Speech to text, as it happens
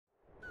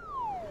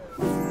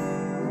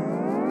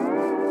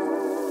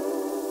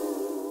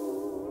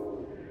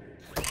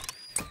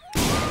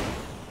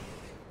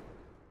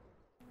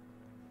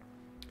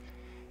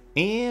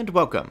And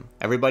welcome,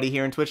 everybody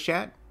here in Twitch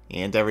chat,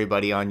 and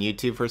everybody on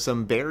YouTube for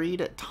some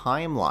Buried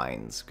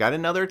Timelines. Got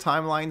another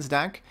Timelines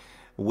deck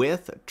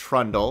with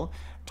Trundle.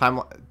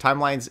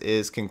 Timelines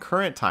is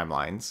concurrent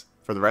timelines.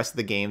 For the rest of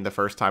the game, the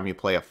first time you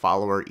play a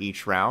follower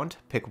each round,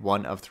 pick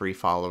one of 3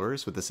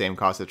 followers with the same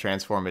cost to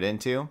transform it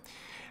into.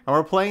 And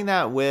we're playing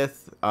that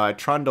with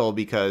Trundle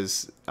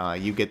because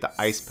you get the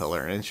Ice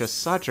Pillar, and it's just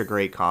such a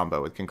great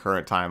combo with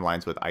concurrent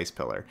timelines with Ice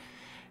Pillar.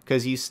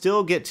 Because you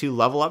still get to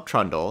level up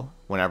Trundle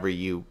whenever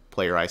you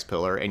play your Ice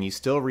Pillar, and you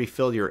still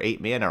refill your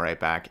 8 mana right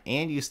back,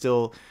 and you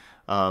still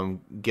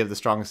give the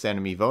strongest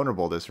enemy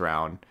vulnerable this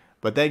round.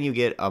 But then you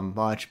get a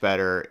much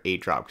better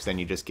 8-drop, because then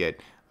you just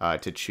get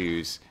to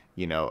choose,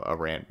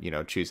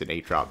 choose an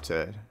 8-drop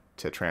to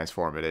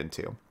transform it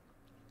into.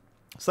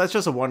 So that's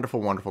just a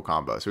wonderful, wonderful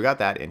combo. So we got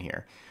that in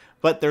here.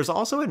 But there's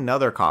also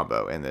another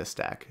combo in this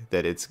deck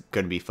that it's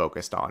going to be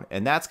focused on,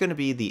 and that's going to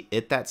be the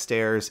It That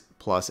Stares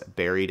plus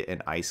Buried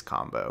in Ice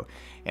combo.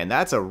 And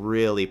that's a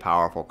really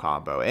powerful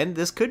combo. And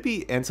this could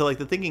be, and so like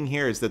the thinking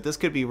here is that this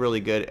could be really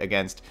good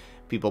against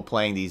people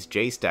playing these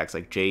Jace decks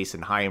like Jace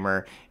and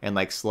Heimer, and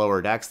like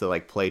slower decks that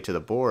like play to the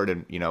board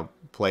and,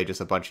 play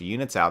just a bunch of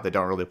units out that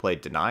don't really play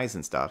denies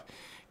and stuff.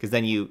 Because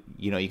then you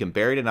can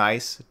Buried in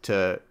Ice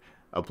to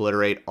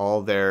obliterate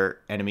all their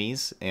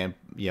enemies and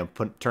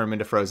turn them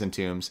into frozen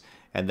tombs,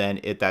 and then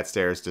It That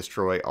Stares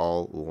destroy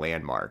all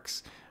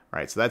landmarks. All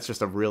right, so that's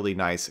just a really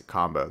nice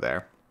combo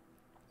there.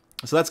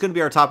 So that's going to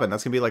be our top end.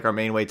 That's going to be like our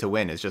main way to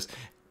win, is just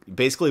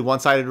basically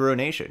one-sided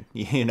ruination.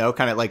 Kind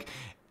of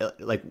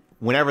like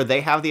whenever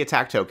they have the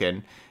attack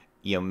token,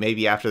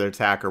 maybe after their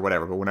attack or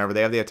whatever, but whenever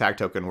they have the attack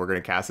token, we're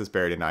going to cast this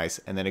Buried in Ice,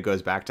 and then it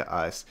goes back to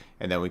us,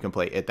 and then we can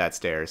play It That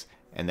Stares,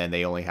 and then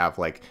they only have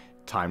like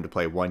time to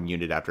play 1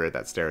 unit after It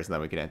That Stares, and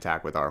then we can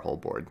attack with our whole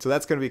board. So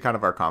that's going to be kind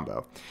of our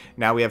combo.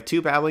 Now we have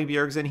 2 Babbling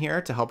Bjergs in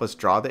here to help us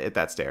draw the It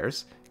That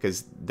Stares,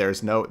 because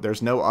there's no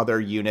other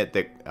unit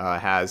that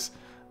has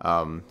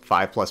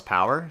 5+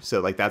 power.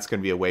 So like that's going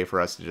to be a way for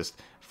us to just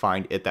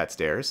find It That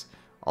Stares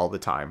all the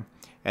time.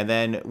 And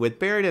then with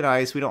Buried in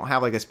Ice, we don't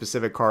have like a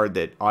specific card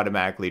that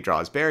automatically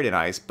draws Buried in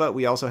Ice, but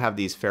we also have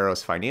these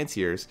Pharaoh's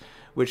Financiers,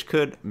 which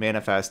could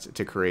manifest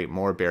to create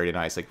more Buried in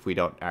Ice, like if we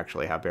don't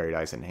actually have Buried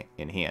Ice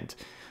in hand.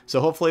 So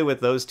hopefully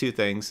with those 2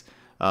 things,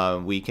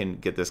 we can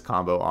get this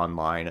combo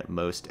online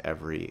most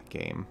every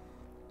game.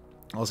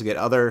 Also get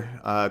other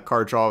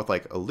card draw with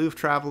like Aloof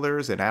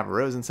Travelers and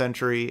Avarosan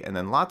Sentry, and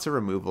then lots of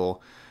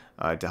removal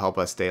to help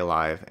us stay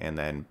alive, and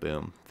then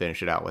boom,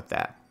 finish it out with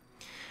that.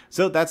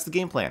 So that's the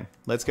game plan.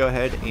 Let's go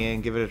ahead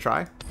and give it a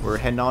try. We're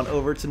heading on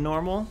over to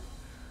normal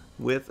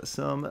with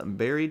some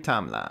Buried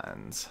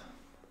Timelines.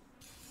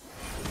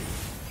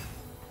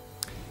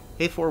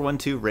 Hey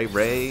 412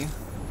 Ray.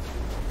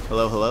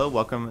 Hello, hello,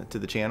 welcome to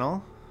the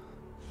channel.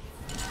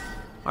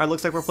 Alright,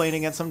 looks like we're playing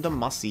against some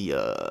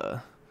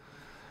Demacia.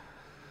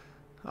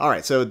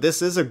 Alright, so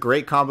this is a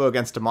great combo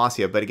against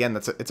Demacia, but again,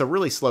 it's a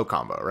really slow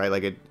combo, right?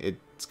 Like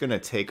it's going to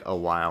take a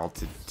while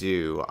to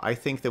do. I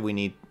think that we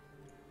need,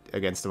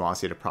 against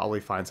Demacia, to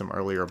probably find some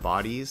earlier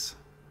bodies.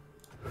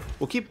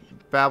 We'll keep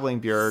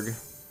Babbling Bjerg,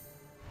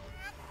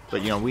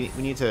 but we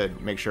need to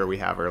make sure we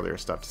have earlier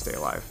stuff to stay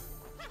alive.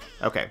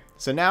 Okay,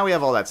 so now we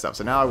have all that stuff.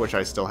 So now I wish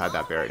I still had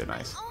that Buried in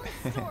Ice.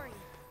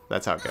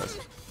 That's how it goes.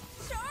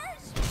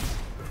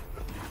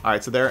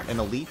 Alright, so they're an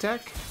elite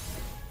deck.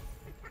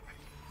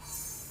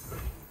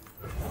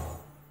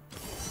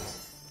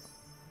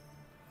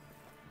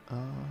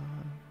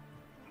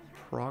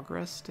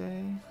 Progress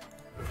Day?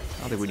 I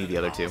don't think we need the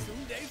other 2.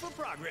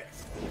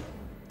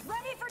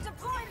 Ready for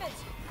deployment.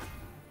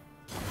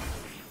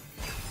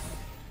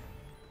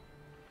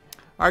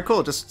 Alright,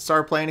 cool. Just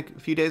started playing a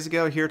few days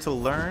ago. Here to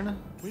learn.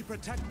 We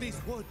protect these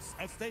woods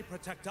as they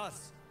protect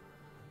us.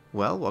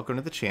 Well, welcome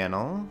to the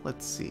channel.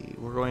 Let's see.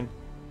 We're going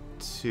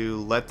to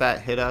let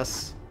that hit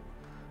us.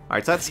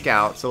 Alright, so that's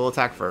Scout, so we'll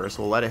attack first.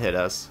 We'll let it hit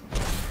us.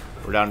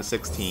 We're down to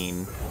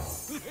 16.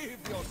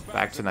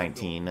 Back to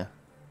 19.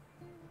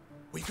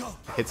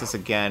 Hits us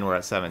again, we're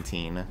at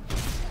 17.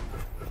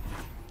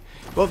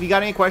 Well, if you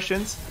got any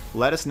questions,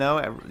 let us know.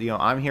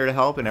 I'm here to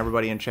help, and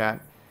everybody in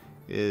chat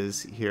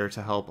is here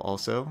to help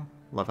also.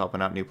 Love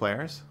helping out new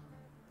players.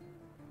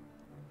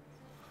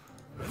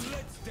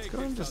 Let's go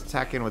and just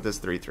attack in with this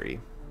 3/3.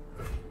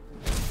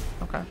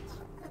 Okay.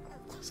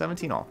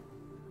 17 all.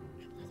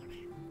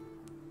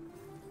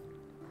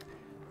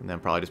 And then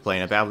probably just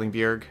playing a Babbling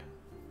Bjerg.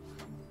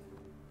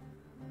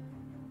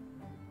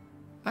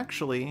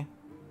 Actually,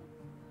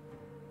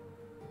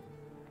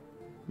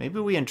 maybe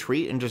we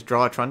entreat and just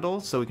draw a Trundle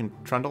so we can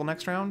Trundle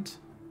next round?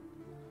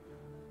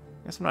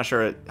 I guess I'm not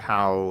sure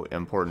how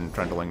important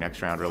Trundling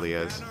next round really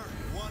is.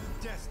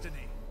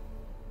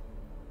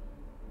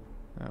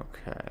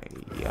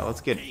 Okay, yeah, let's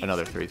get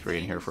another 3/3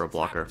 in here for a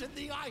blocker.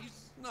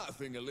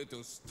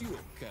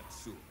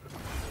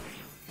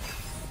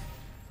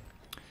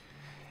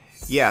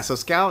 Yeah, so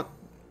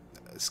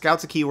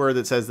Scout's a keyword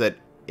that says that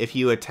if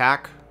you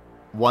attack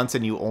once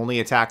and you only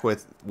attack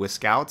with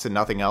Scouts and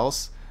nothing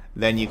else,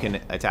 then you can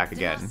attack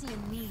again.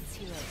 You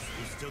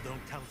still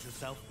don't count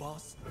yourself,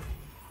 boss?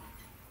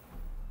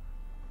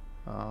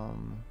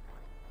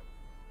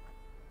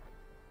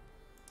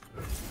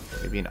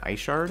 Maybe an Ice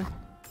Shard?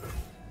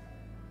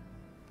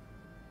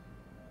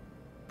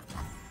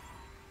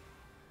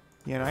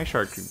 Yeah, an Ice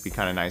Shard could be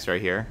kind of nice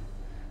right here.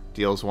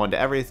 Deals 1 to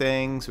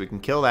everything, so we can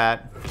kill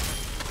that.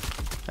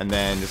 And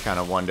then just kind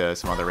of 1 to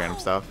some other random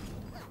stuff.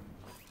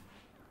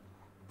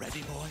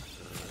 Ready, boy?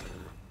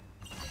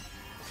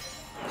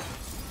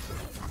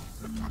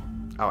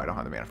 Oh, I don't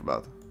have the mana for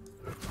both.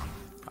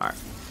 Alright.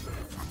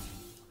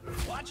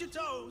 Watch your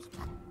toes.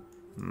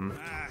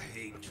 I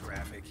hate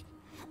traffic.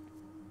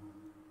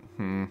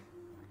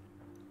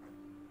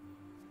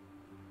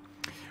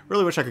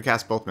 Really wish I could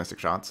cast both Mystic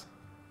Shots.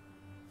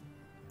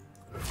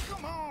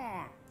 Come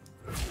on.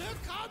 They're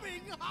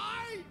coming.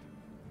 Hide.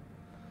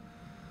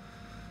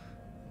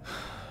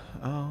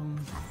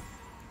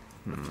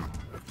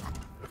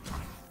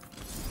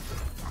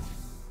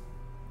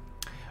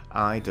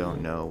 I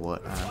don't know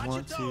what I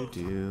want to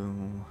do.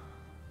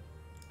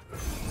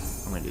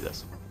 I'm gonna do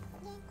this.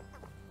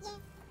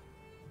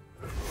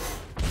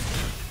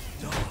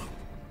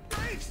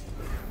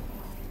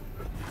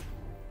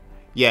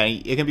 Yeah,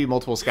 it can be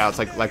multiple scouts,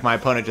 like my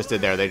opponent just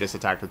did there. They just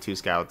attacked with 2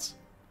 scouts.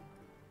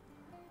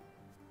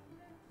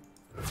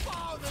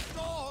 Oh, the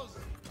doors.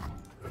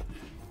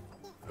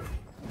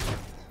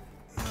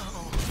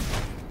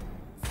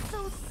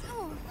 So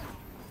soon.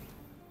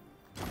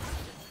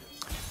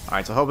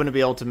 Alright, so hoping to be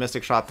able to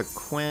Mystic Shot the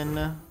Quinn.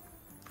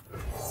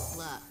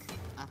 Look,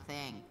 a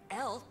thing.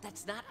 Elf,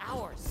 that's not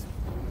ours.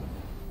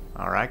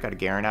 Alright, got a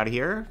Garen out of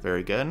here.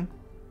 Very good.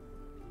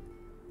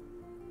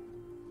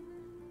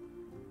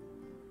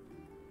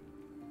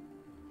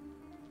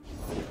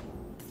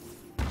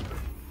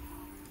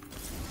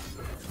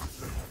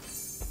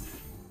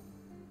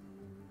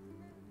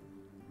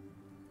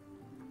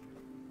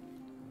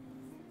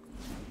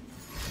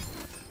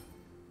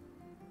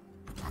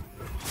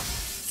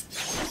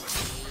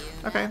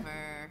 Okay.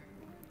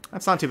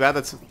 That's not too bad.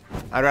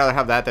 I'd rather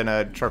have that than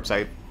a Sharp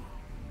Sight.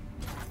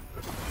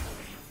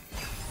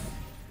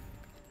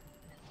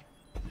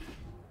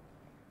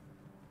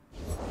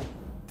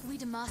 We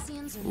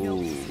Demacians are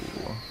no. Ooh.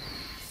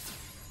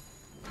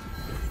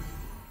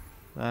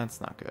 That's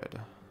not good.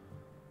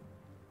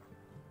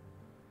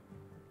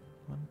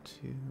 1, 2,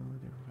 3, 4,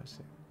 5, 6.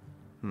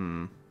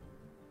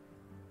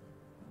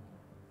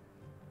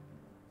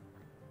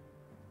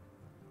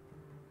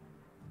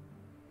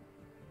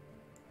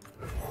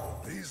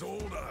 These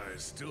old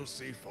eyes still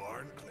see far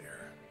and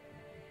clear.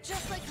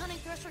 Just like hunting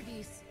thresher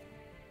geese.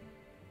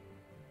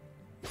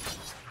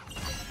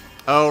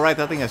 Oh, right,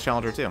 that thing has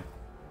Challenger too.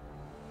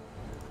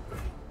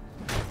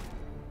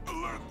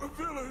 Alert the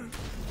village!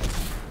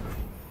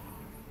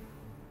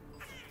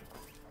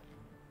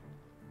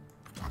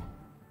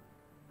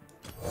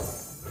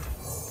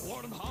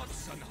 Warm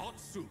hearts and hot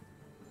soup.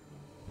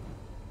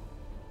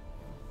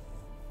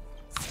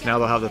 Now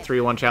they'll have the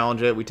 3-1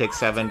 challenge it. We take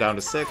 7 down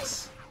to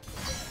 6.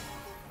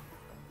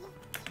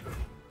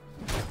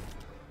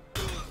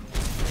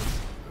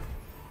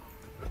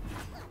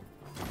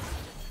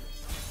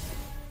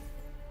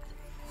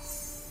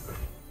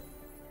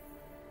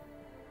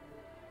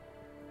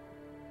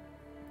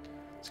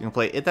 So you can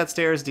play It That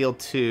Stairs, deal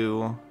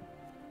 2.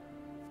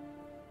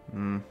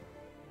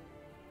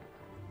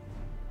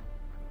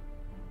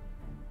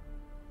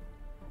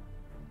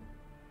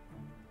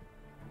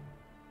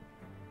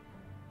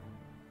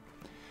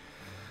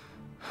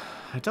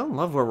 I don't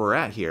love where we're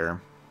at here.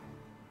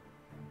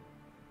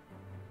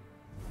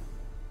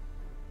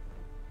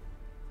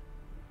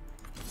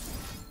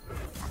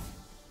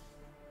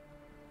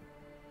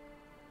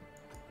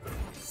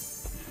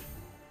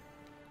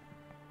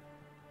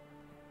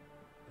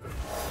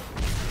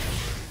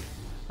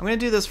 I'm going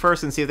to do this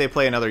first and see if they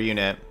play another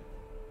unit.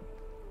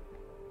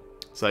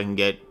 So I can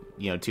get,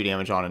 2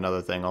 damage on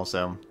another thing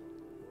also.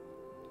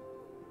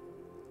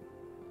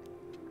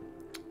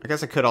 I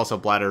guess I could also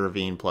Bladder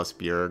Ravine plus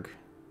Bjerg.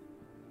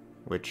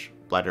 Which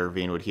Bladder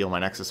Ravine would heal my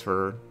Nexus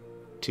for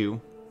 2.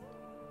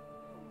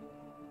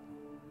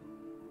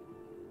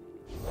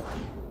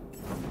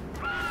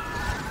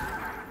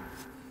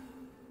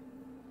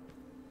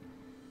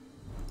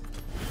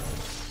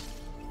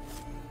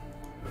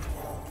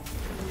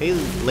 Hey,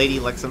 Lady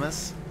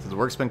Leximus. The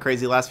work's been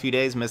crazy the last few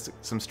days. Missed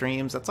some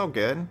streams. That's all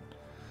good.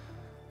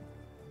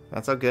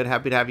 That's all good.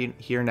 Happy to have you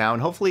here now.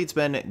 And hopefully it's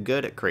been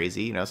good at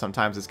crazy.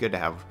 Sometimes it's good to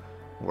have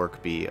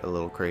work be a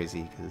little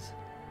crazy because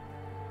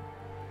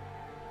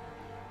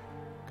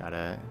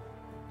gotta,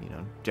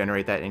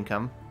 generate that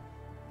income.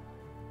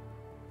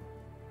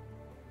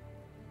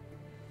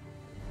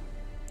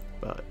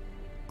 But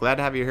glad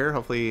to have you here.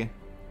 Hopefully...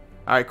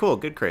 Alright, cool.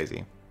 Good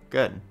crazy.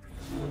 Good.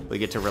 We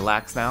get to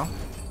relax now.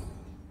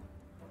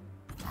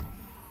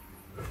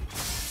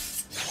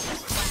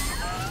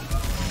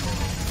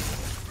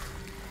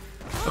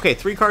 Okay,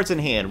 3 cards in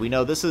hand. We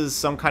know this is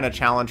some kind of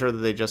challenger that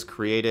they just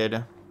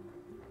created.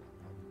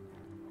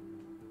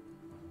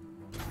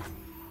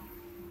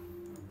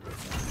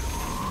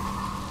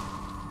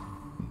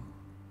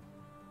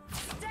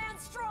 Stand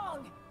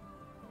strong.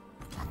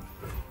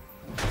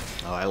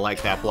 Oh, I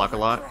like that block a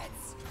lot.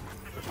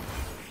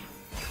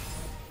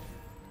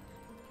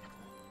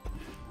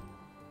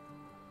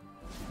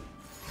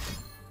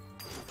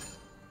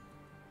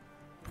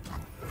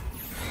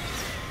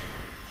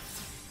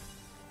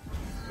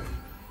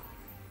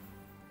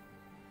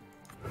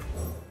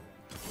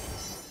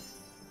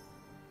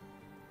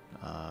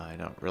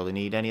 Don't really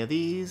need any of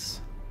these.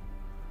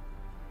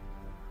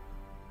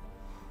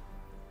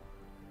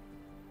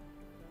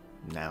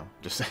 No,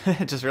 just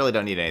just really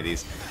don't need any of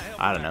these.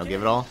 I don't know,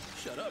 give it all.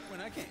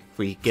 If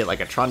we get like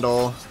a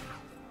Trundle.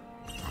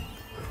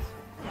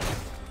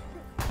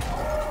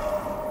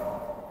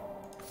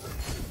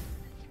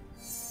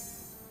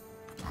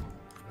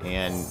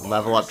 And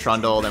level up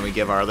Trundle, then we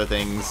give our other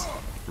things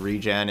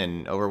regen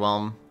and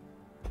overwhelm.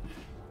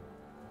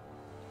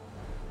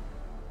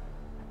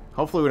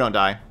 Hopefully we don't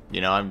die. You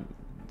know, I'm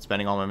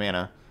spending all my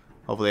mana.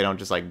 Hopefully they don't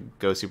just like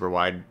go super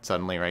wide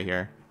suddenly right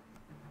here.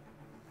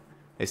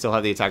 They still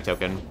have the attack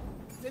token.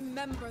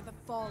 Remember the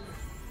fallen.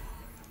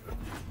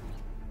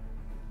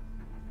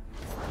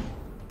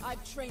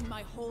 I've trained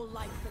my whole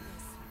life for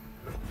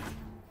this.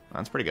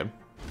 That's pretty good.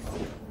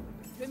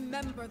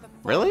 Remember the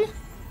fallen. Really?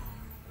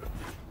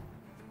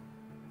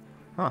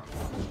 Huh.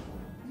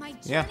 My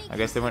Yeah, journey I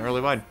guess they went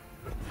really wide.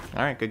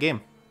 Alright, good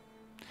game.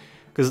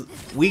 Because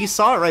we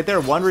saw it right there.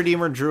 One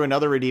Redeemer drew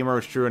another Redeemer,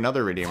 which drew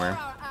another Redeemer.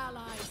 For our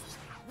allies,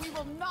 we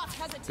will not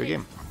hesitate. Good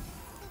game.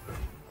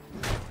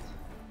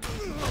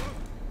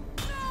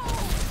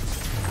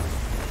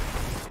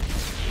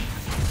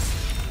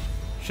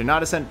 Should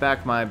not have sent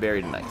back my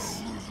buried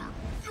nice.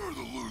 You're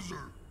the loser.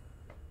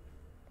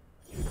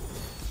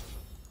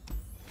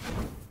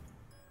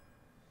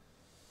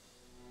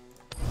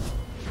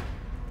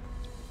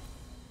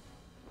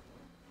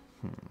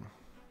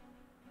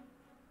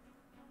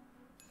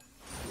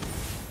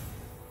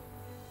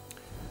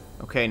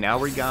 Okay, now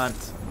we got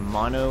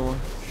Mono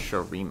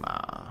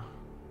Shurima.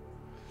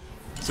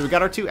 So we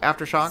got our two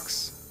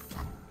Aftershocks.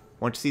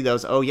 Want to see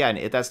those? Oh yeah, and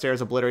It That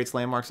Stares obliterates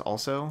landmarks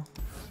also.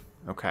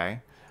 Okay.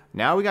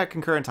 Now we got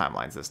concurrent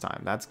timelines this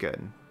time. That's good.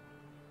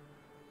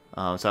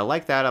 So I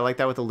like that. I like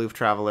that with the Loof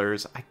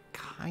Travelers. I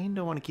kind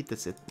of want to keep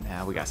this...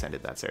 Nah, we got to send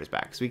It That Stares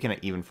back. Because we can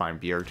even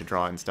find Bjerg to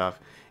draw and stuff.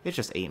 It's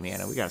just 8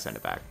 mana. We got to send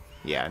it back.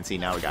 Yeah, and see,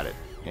 now we got it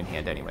in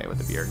hand anyway with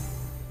the Bjerg.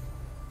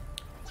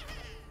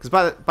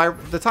 Because by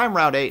the time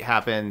round 8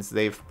 happens,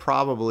 they've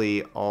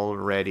probably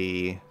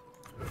already...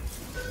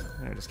 I'm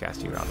going to just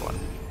cast you round 1.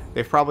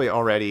 They've probably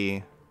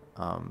already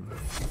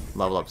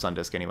leveled up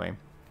Sundisk anyway.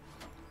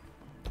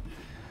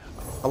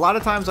 A lot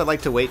of times I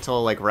like to wait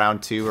till like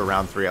round 2 or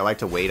round 3. I like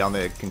to wait on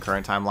the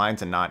concurrent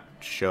timelines and not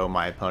show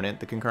my opponent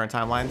the concurrent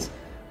timelines.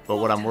 But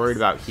what I'm worried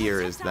about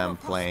here is them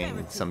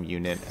playing some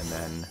unit and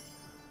then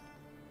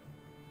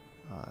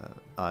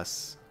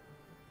us.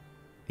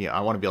 Yeah, I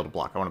want to be able to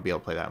block. I want to be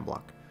able to play that and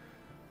block.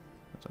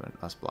 So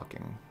us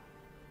blocking.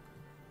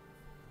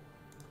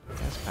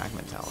 That's pack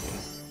mentality.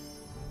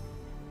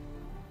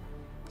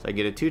 So I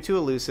get a 2/2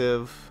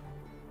 elusive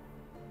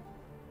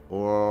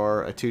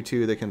or a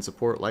 2/2 that can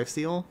support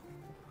lifesteal.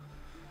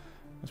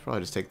 Let's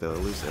probably just take the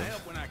elusive. I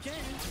help when I can.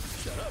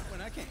 Shut up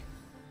when I can.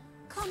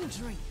 Come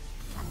drink.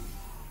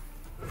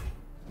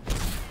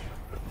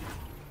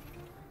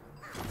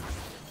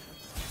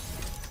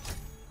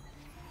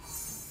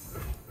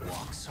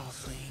 Walk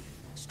softly,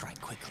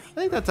 strike quickly. I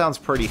think that sounds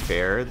pretty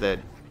fair that,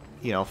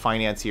 you know,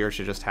 Financier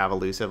should just have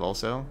elusive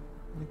also.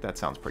 I think that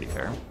sounds pretty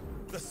fair.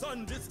 The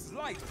sun disk's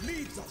light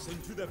leads us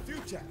into the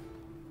future.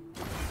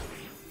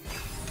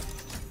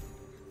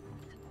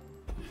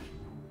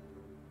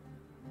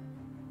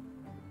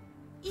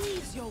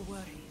 Ease your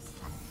worries.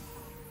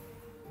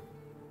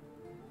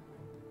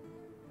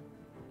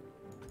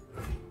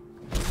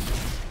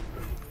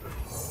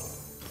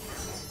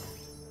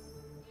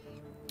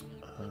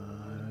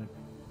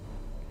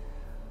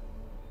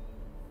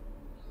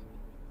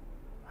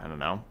 I don't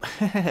know.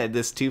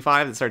 This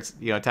 2/5 that starts,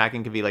 you know,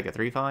 attacking could be like a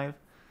 3/5.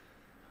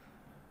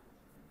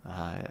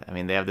 I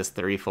mean, they have this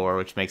 3/4,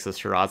 which makes this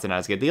Shiraza not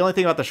as good. The only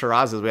thing about the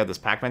Shiraza is we have this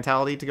pack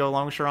mentality to go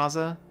along with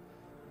Shiraza.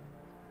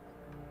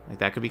 Like,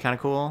 that could be kind of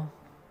cool.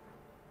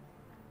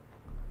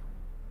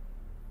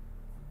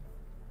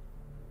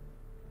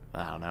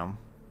 I don't know.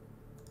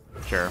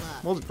 Sure.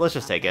 Let's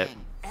just take it.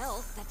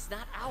 Elf, that's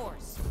not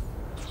ours.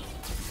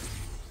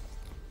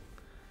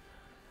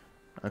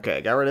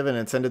 Okay, got rid of an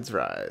Ascended's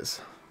Rise.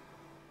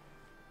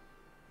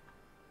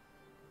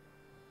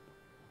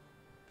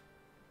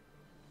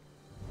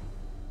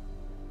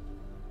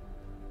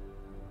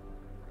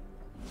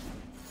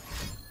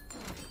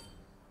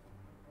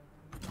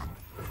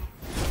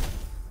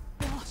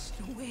 Washed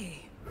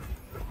away.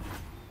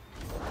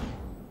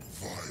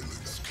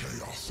 Violence,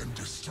 chaos, and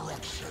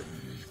destruction.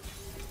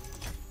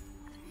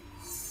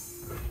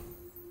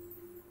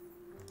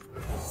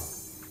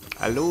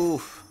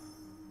 Aloof.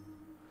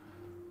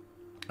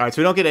 Alright,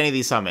 so we don't get any of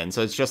these summons,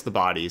 so it's just the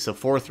body. So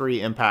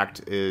 4/3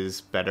 impact is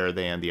better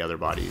than the other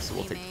bodies, so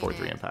we'll take the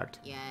 4/3 impact.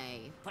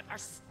 Yay. But our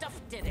stuff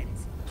didn't.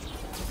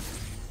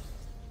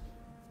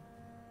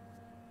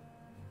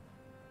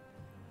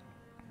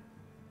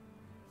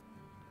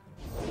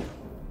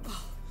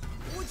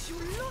 Would you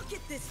look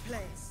at this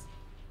place?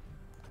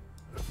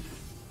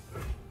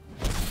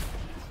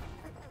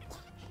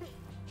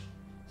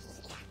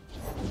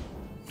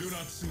 Do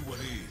not see what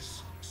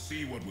is,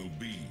 see what will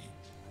be.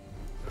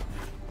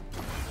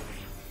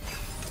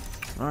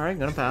 Alright,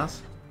 gonna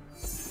pass.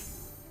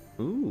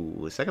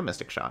 Ooh, second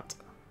Mystic Shot.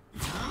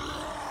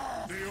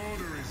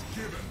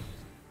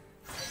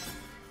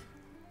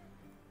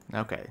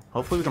 Okay,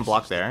 hopefully we can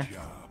block there.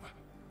 Job.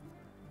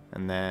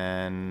 And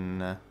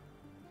then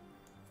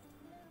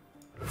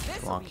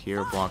This'll block be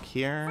here, fun block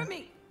here. for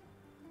me.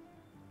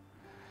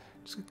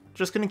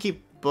 Just gonna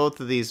keep both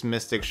of these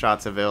Mystic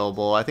shots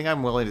available. I think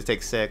I'm willing to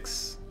take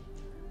 6.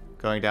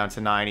 Going down to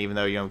 9, even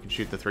though you can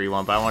shoot the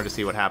 3-1, but I wanted to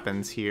see what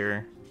happens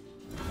here.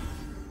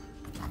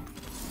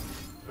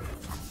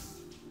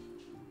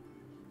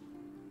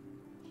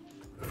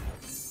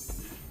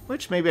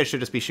 Which maybe I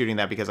should just be shooting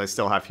that because I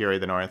still have Fury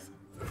of the North.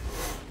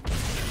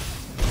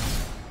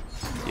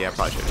 Yeah, I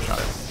probably should have shot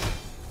it.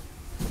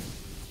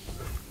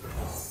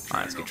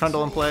 Alright, let's get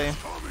Trundle in play.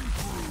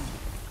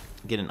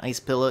 Get an Ice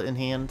Pillar in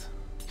hand.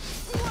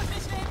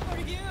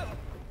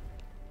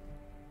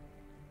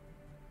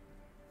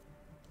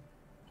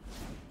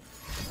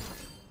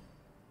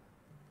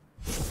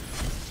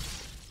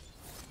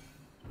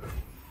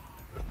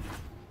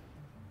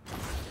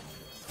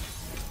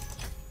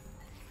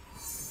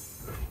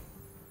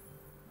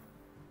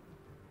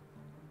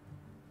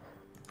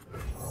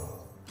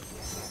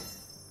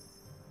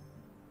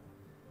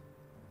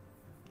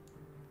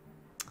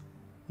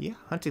 Yeah,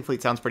 Hunting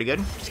Fleet sounds pretty good.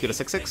 Just get a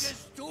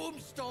 6/6.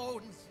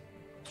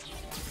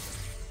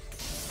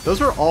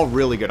 Those are all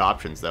really good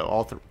options, though.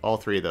 All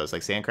three of those.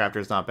 Like,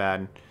 Sandcrafter's not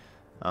bad.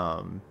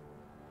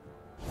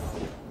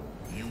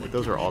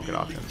 Those are all good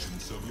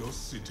options. Of your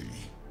city.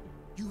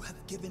 You have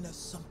given us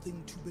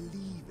something to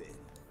believe in.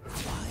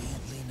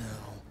 Quietly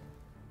now.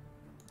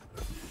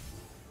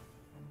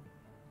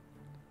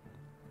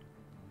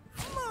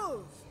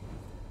 Move.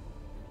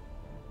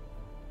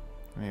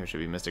 Maybe I should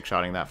be Mystic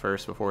Shotting that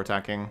first before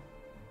attacking.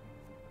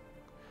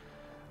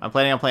 I'm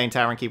planning on playing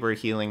Tavern Keeper,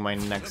 healing my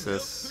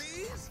Nexus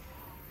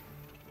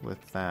with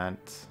that.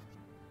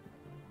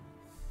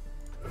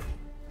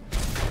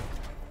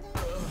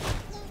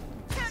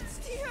 Can't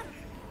steer.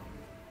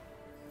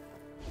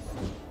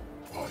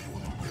 I will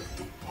get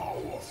the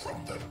power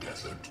from the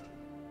desert.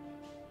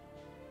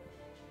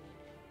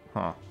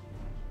 Huh.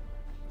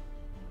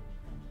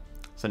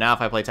 So now if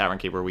I play Tavern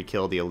Keeper, we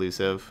kill the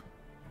elusive.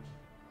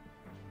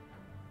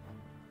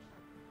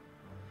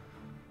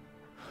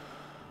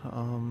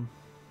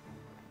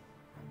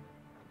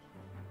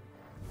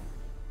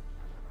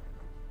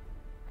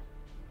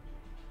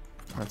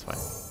 That's fine.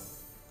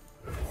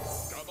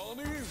 Come on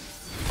in.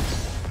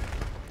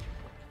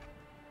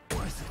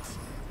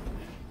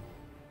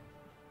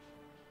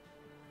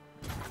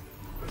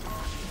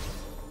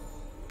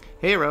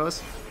 Hey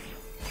Rose.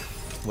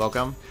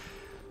 Welcome.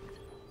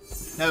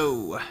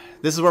 No.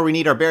 This is where we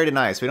need our Buried in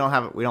Ice. We don't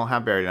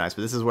have Buried in Ice,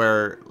 but this is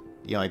where,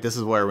 you know, like, this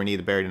is where we need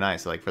the Buried in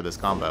Ice, like, for this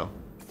combo.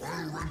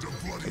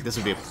 Like, this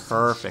would be a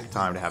perfect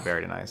time to have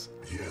Buried in Ice.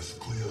 Yes,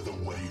 clear the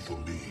way for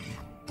me,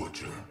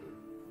 Butcher.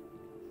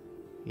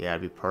 Yeah,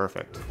 it'd be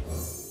perfect.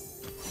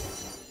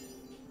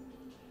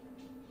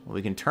 Well,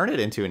 we can turn it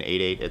into an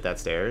 8/8 at that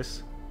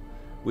stairs.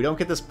 We don't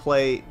get this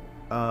play.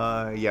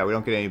 Yeah, we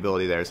don't get any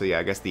ability there. So yeah,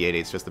 I guess the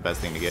 8/8 is just the best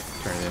thing to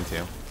turn it into.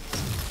 Hail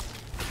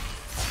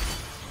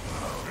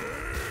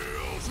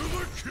to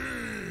the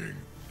king!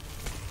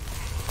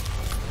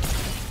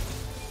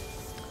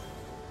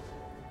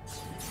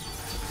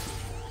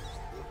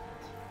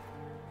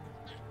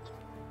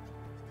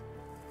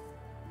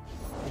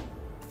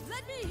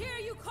 Let me hear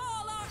you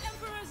call our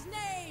emperor's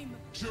name.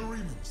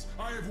 Jerimus,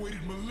 I have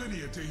waited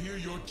millennia to hear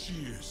your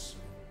cheers.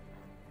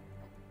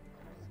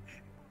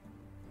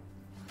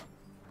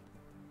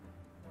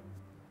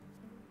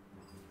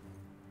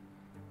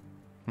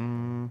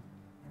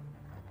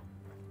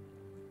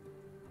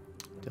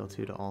 Deal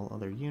 2 to all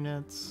other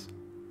units.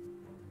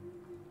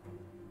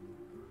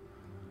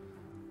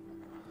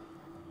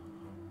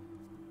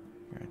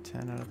 You're at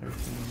 10 out of 13.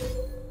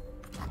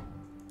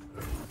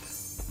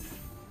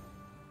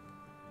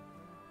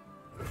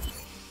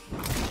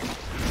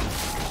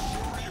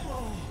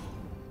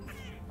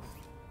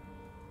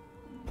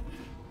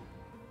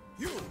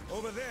 You,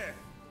 over there!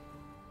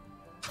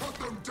 Cut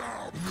them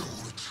down! No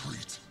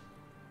retreat!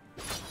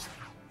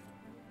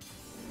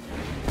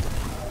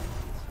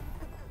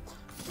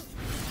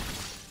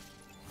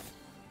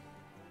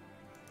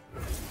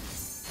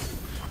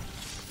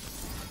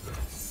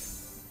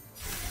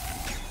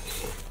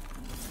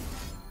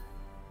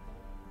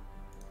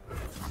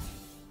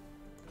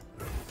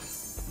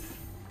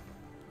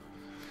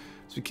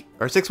 So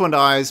our 6/1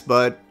 dies,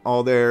 but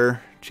all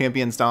their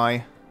champions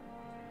die.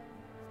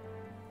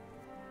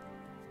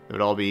 It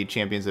would all be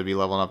champions that would be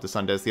leveling up the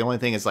Sun Disc. The only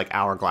thing is, like,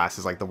 Hourglass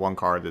is like the one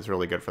card that's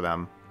really good for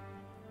them.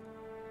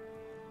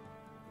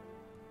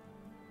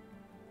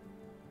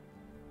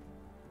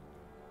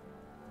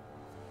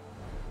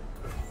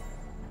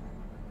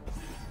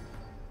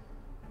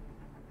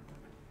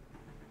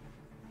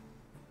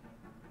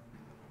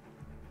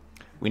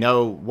 We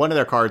know one of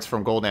their cards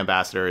from Gold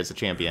Ambassador is a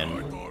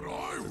champion.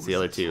 It's the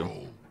other two.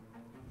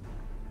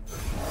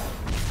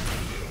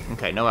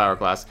 Okay, no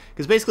Hourglass.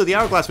 Because basically the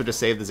Hourglass would just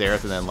save the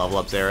Xerath and then level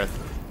up Xerath,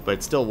 but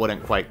it still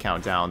wouldn't quite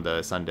count down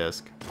the Sun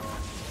Disc.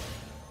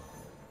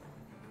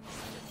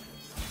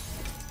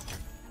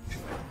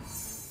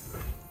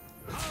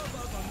 I'll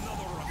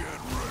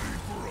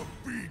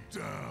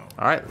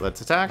Alright, let's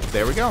attack.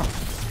 There we go.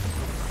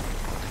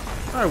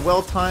 Alright,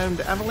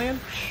 well-timed avalanche.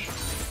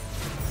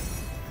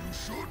 You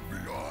should be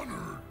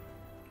honored.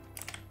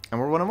 And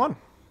we're 1-1.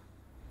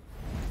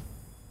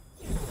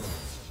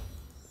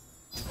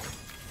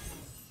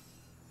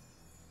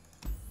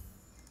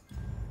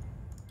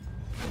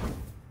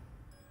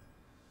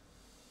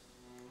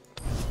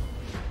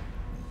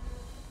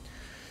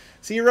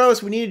 See you,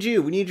 Rose. We needed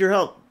you. We need your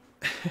help.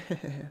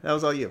 That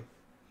was all you.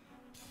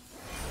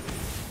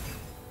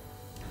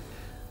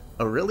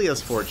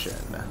 Irelia's Fortune.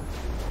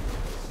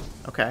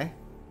 Okay.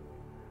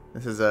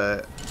 This is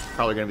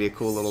probably going to be a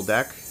cool little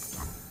deck.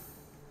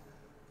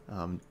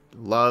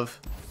 Love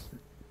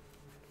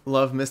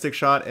Mystic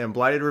Shot and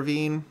Blighted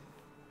Ravine.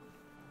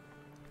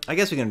 I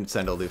guess we can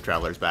send Aloof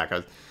Travelers back.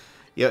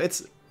 You know,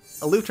 it's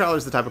Aloof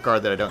Traveler's the type of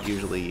card that I don't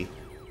usually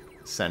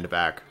send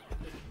back.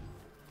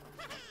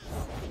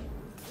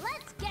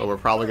 But we're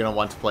probably going to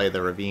want to play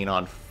the Ravine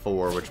on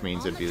 4, which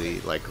means it'd be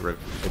like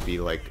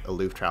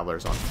Aloof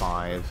Travelers on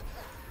 5.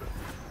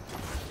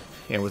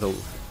 And with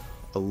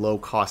a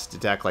low-cost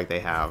deck like they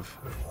have,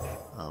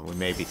 we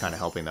may be kind of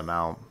helping them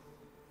out.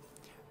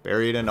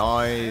 Buried in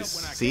Ice.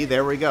 See,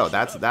 there we go.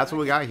 That's what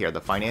we got here.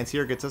 The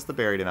Financier gets us the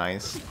Buried in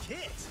Ice.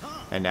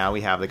 And now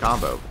we have the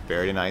combo.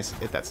 Buried in Ice,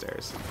 hit that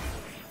stairs.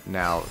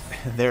 Now,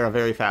 they're a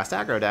very fast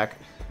aggro deck.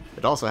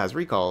 It also has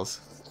recalls.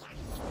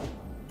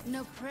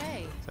 No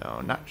prey.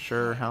 So, not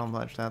sure how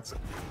much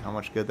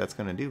good that's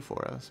going to do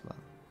for us. But.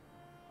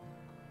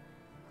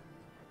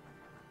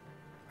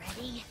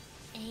 Ready?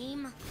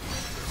 Aim.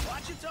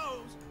 Watch your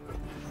toes.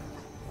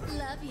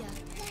 Love ya.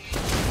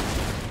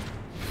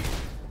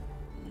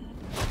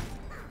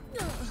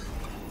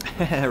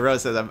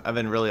 Rose says, I've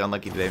been really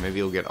unlucky today. Maybe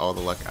you'll get all the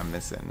luck I'm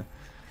missing.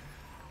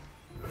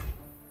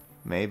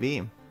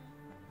 Maybe.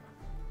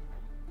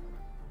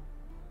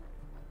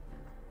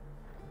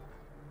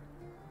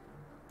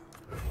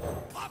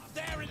 Up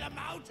there in the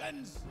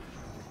mountains.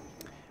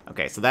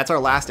 Okay, so that's our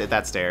last hit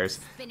that stairs.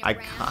 I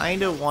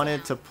kind of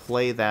wanted to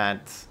play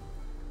that...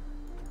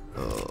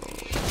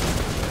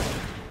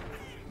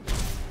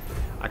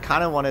 I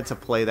kind of wanted to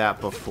play that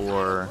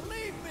before...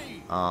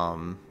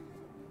 Yeah,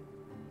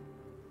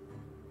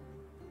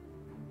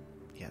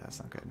 that's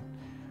not good.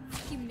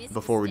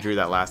 Before we drew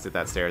that last hit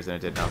that stairs and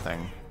it did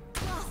nothing.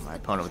 My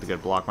opponent with a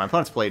good block. My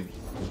opponent's played...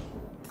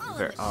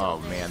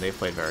 Oh man, they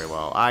played very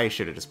well. I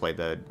should have just played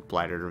the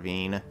Blighted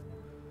Ravine.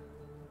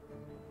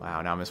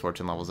 Wow, now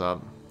Misfortune levels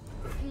up.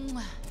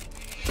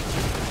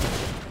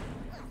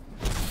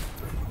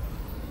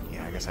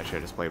 Yeah, I guess I should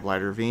have just played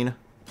Blighted Ravine.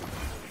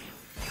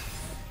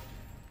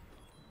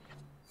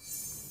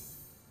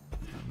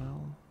 I don't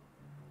know.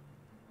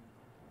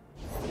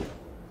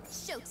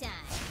 Showtime.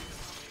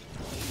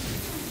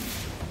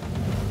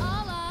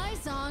 All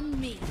eyes on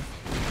me.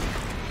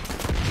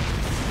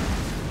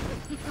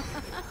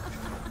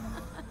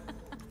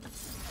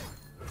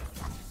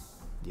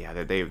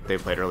 Yeah, they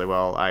played really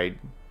well. I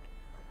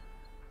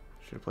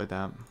should have played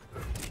that.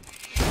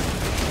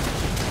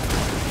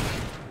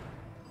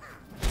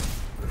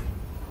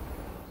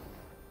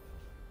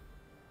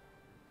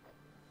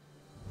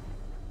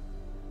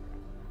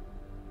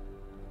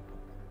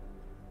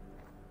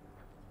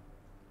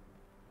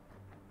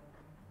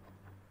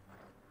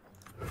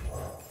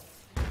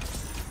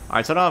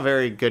 Alright, so I don't have a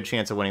very good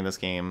chance of winning this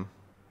game.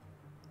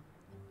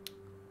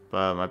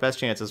 But my best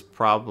chance is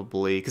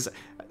probably... Because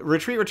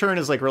Retreat Return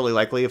is, like, really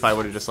likely if I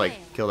would have just,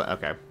 like, killed it.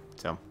 Okay,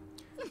 so...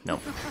 No.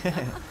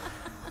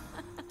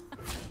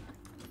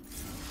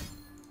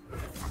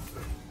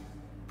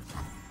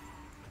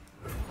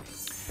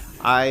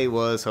 I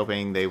was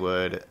hoping they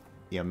would,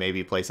 you know,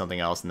 maybe play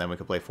something else, and then we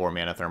could play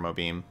 4-mana Thermo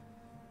Beam.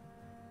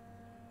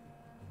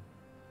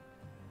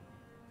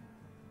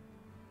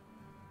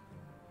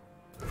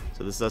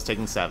 So this is us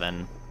taking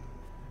 7.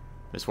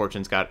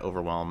 Misfortune's got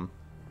Overwhelm.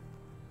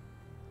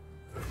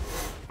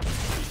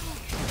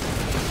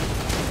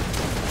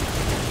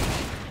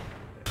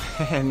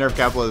 Nerf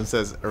Capitalism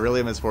says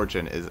Irelia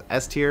Misfortune is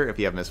S tier if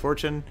you have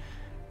Misfortune,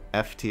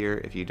 F tier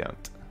if you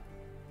don't.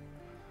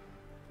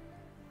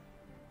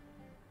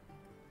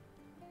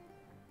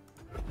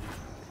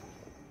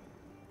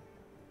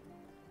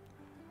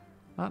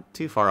 Not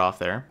too far off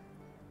there.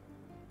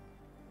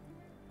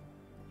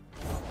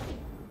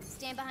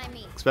 Stand behind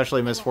me.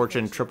 Especially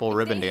Misfortune Triple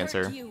Ribbon They hurt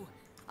Dancer. you,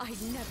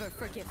 I'd never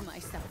forgive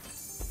myself.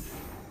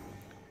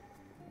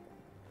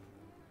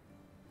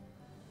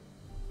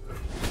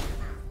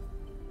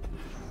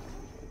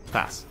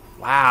 Pass.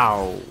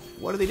 Wow.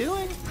 What are they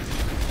doing?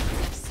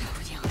 So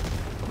young.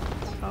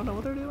 I don't know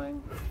what they're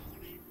doing.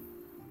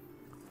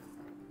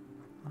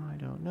 I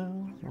don't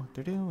know what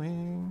they're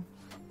doing.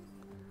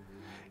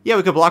 Yeah,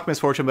 we could block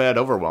Misfortune, but it had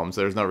Overwhelm,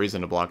 so there's no reason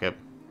to block it.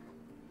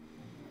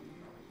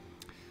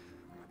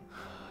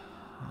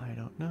 I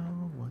don't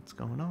know what's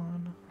going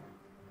on.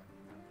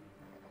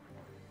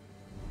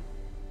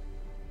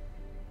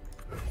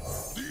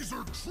 These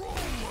are troll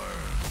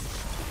lands.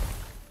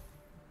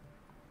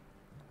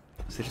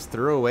 So they just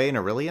threw away an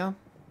Irelia?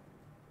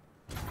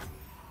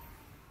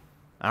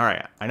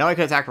 Alright, I know I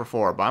could attack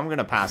before, but I'm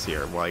gonna pass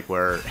here. Like,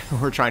 we're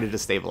trying to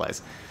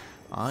destabilize.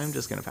 I'm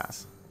just gonna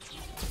pass.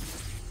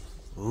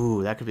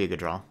 Ooh, that could be a good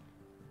draw.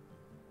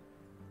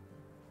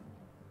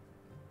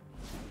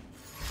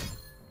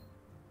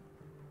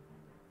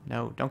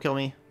 No, don't kill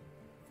me.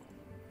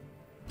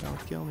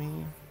 Don't kill me.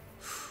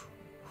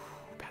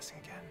 Passing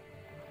again.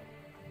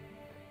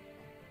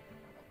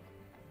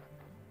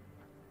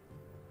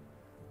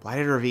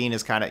 Blighted Ravine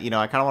is kind of,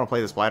 I kind of want to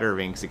play this Blighted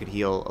Ravine because it could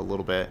heal a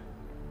little bit.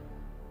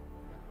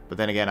 But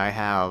then again, I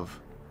have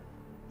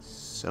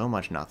so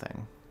much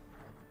nothing.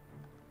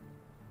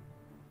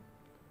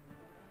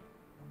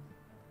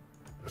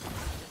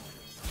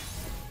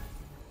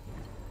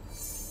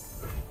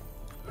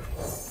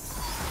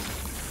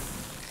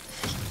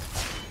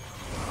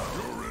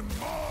 You're in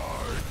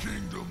my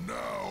kingdom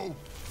now.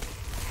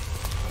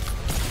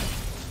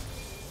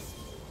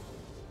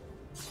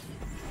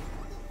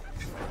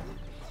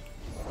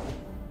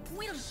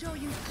 We'll show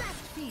you fast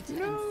feet and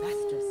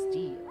faster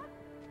steel.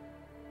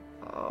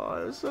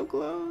 Oh, it was so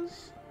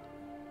close.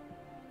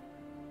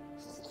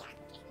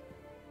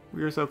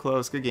 We were so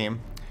close. Good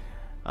game.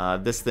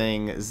 This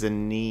thing,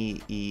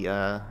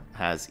 Xenia,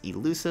 has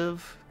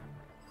elusive.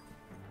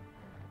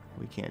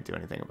 We can't do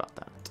anything about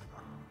that.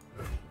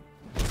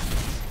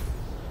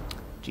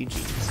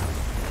 GG's.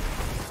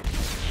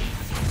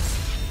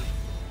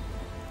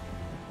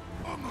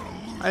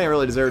 I didn't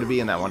really deserve to be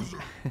in that one.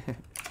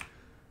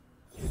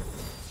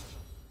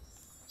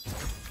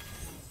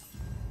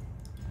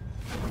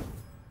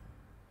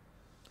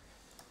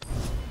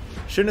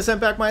 Shouldn't have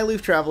sent back my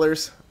Aloof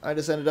Travelers. I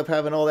just ended up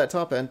having all that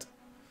top end.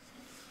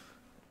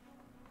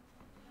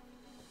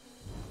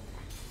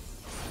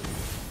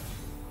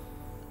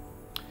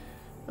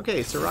 Okay,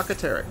 Soraka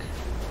Taric.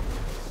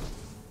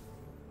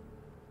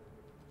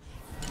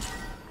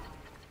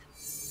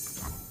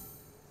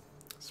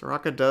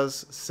 Soraka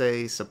does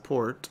say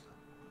support.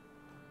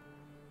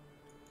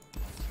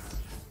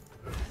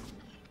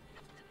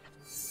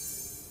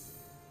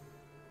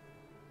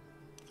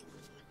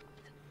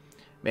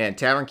 Man,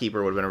 Tavern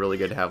Keeper would have been really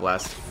good to have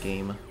last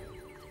game.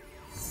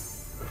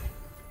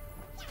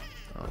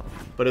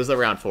 But it was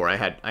around 4. I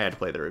had to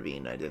play the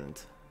Ravine. I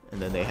didn't.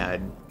 And then they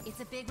had It's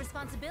a big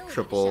responsibility.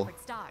 triple. Shepherd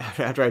Star.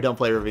 After I don't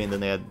play Ravine, then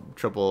they had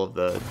triple of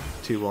the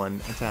 2-1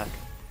 attack.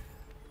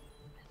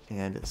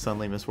 And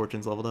suddenly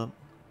Misfortunes leveled up.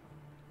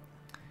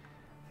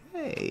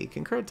 Hey,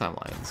 concurrent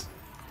timelines.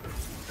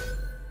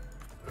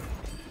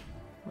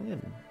 We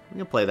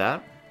can play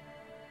that.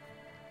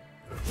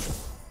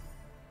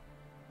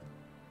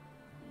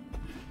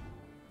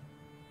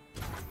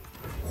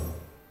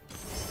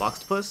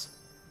 Boxtopus?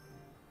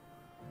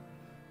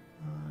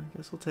 I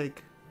guess we'll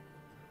take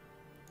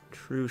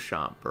True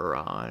Shot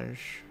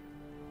Barrage.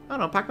 I don't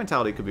know, Pack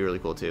Mentality could be really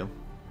cool too.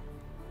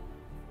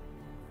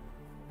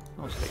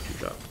 I'll just take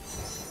True Shot.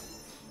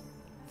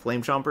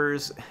 Flame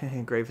Chompers,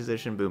 Grave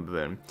Physician, boom, boom,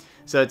 boom.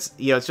 So it's,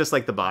 it's just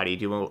like the body.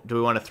 Do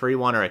we want a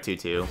 3-1 or a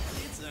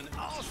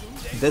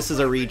 2-2? This is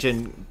a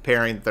region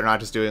pairing. They're not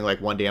just doing like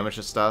 1 damage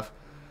to stuff.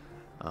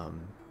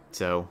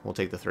 So we'll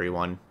take the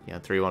 3-1. Yeah,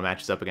 3-1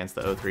 matches up against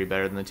the 0-3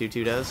 better than the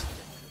 2-2 does.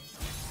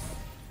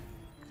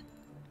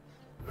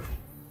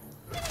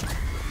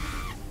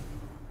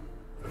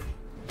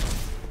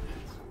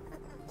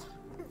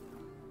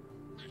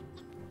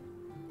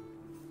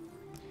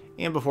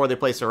 And before they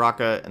play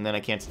Soraka, and then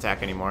I can't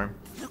attack anymore.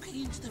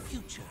 Looking into the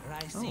future,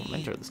 I see. Oh,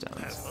 Mentor of the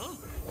Stones.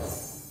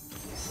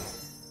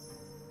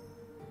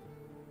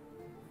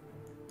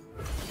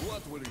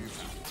 What will you do?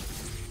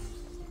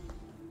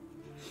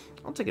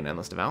 I'll take an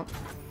Endless Devout.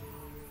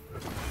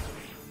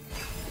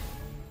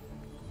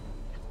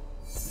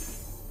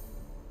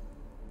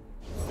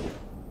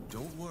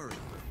 Don't worry.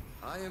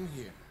 I am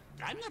here.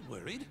 I'm not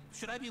worried.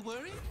 Should I be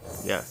worried?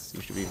 Yes,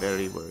 you should be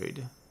very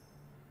worried.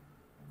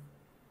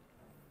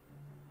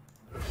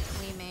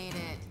 We made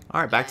it.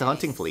 Alright, back to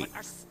Hunting Fleet. But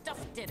our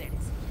stuff didn't.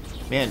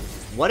 Man,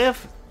 what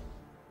if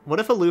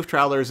Aloof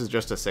Travelers is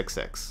just a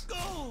 6/6?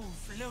 Go,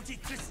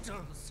 floaty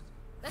crystals.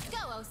 Let's go,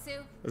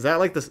 Osu. Is that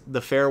like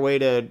the fair way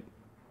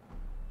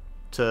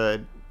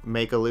to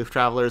make Aloof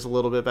Travelers a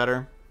little bit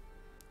better?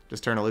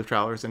 Just turn Aloof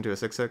Travelers into a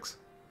 6/6?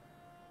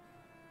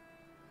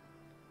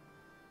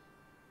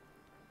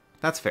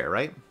 That's fair,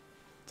 right?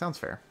 Sounds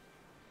fair.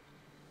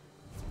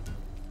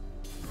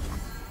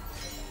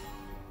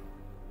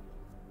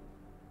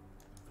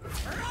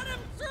 Run him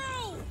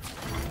through!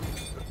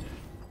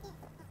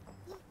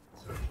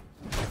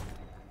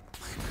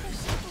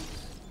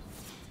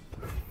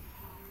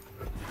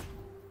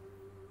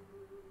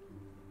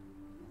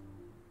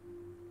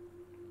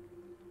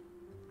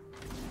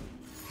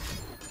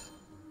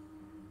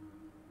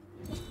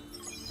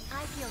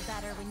 I feel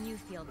better when you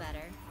feel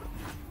better.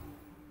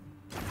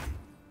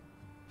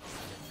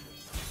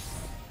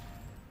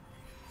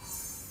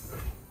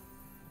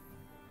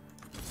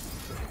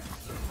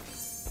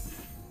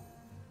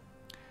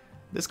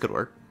 This could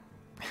work.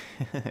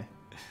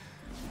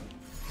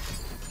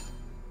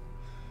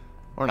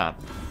 Or not.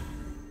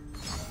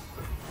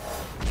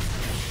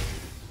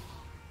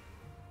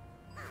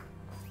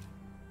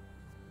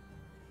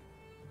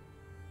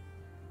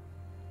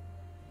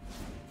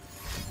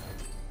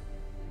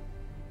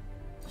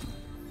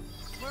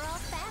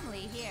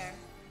 here.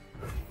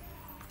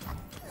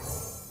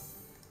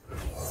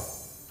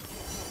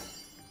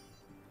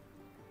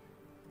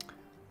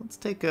 Let's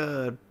take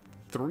a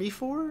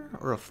 3-4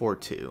 or a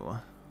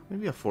 4-2.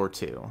 Maybe a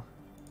 4-2.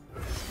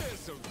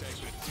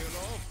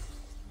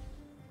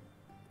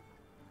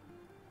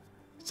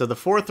 So the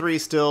 4-3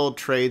 still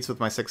trades with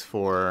my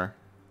 6-4.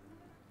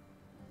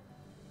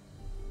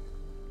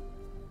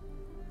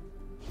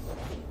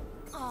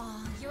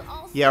 Oh, you're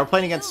all Yeah, we're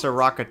playing against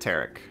Soraka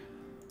Taric.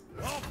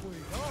 Off we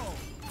go.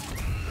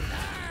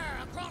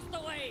 Across the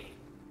way!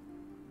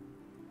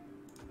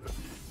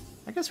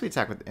 I guess we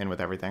attack with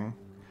everything.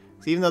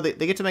 So even though they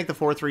get to make the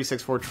 4-3,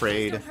 6-4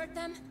 trade, Don't hurt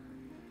them.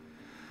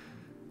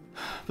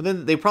 but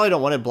then they probably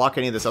don't want to block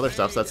any of this other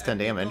stuff, so that's 10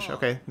 damage.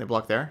 Okay, they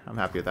block there. I'm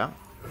happy with that.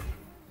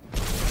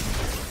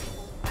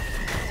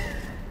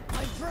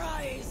 My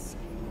prize!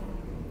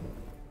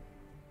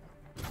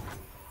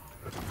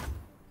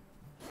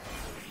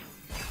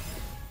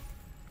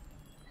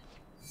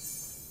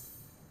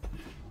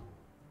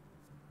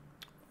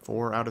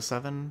 Four out of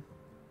 7.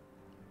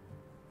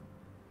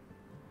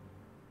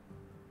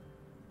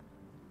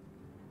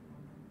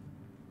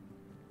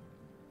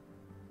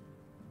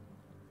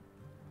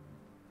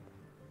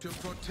 To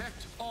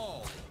protect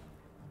all.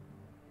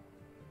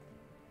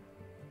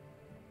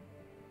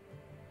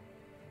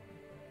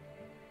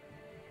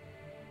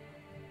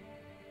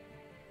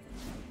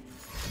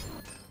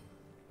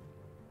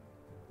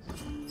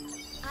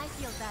 I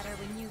feel better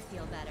when you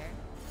feel better.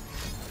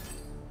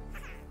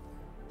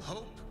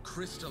 Hope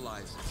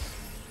crystallizes.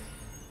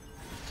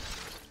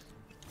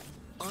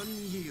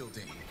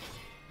 Unyielding.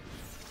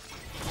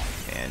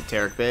 And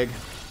Taric big.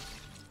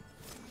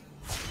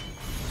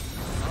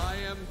 I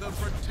am the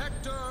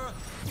protector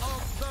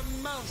of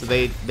the mountain. So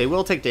they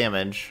will take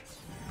damage.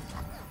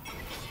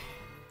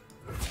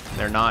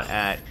 They're not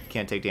at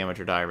can't take damage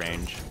or die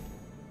range.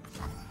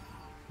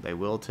 They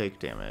will take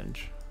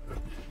damage.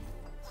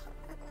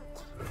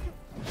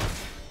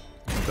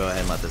 Go ahead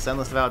and let this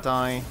Endless Devout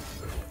die.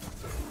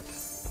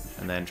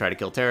 And then try to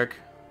kill Taric.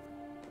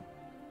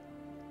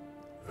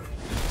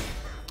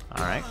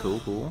 Alright, cool,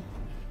 cool.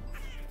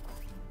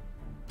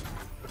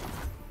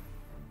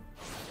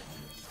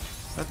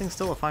 That thing's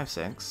still a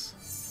 5-6.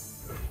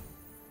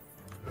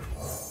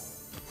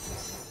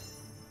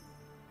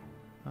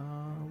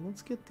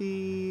 Let's get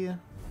the...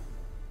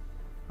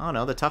 I don't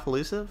know, the Tough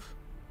Elusive?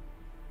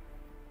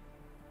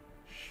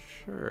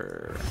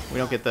 Sure. We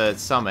don't get the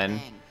summon.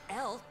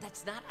 Elf,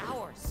 that's not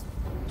ours.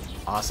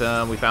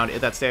 Awesome, we found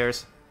it. That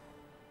stairs.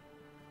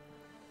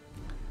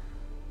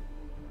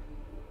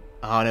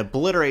 Oh, and it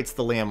obliterates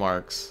the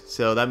landmarks.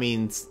 So that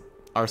means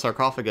our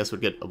sarcophagus would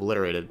get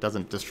obliterated. It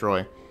doesn't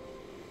destroy.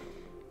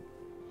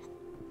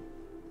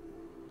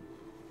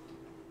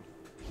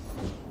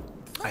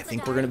 I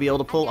think we're going to be able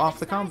to pull off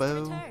the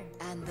combo.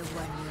 And the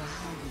one you're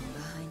hiding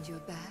behind your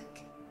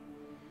back.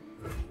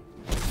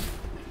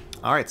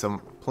 Alright, so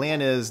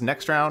plan is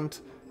next round,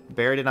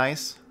 Buried in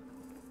Ice.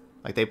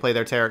 Like they play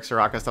their Taric,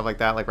 Soraka, stuff like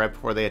that. Like right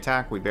before they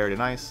attack, we Buried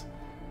in Ice.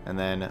 And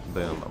then,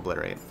 boom,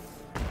 obliterate.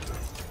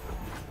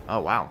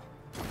 Oh, wow.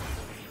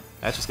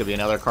 That's just going to be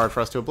another card for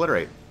us to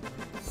obliterate.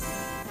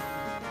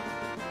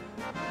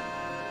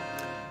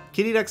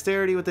 Kitty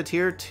Dexterity with the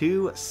tier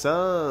 2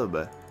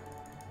 sub.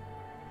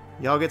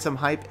 Y'all get some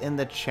hype in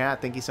the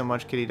chat. Thank you so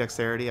much, Kitty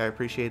Dexterity. I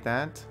appreciate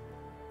that.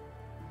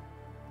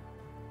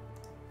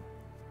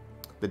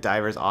 The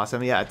diver's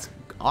awesome. Yeah, it's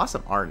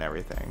awesome art and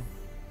everything.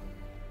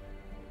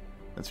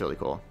 That's really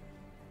cool.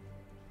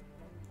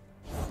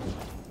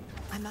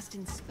 I must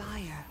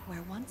inspire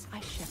where once I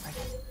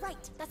shepherded.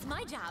 Right, that's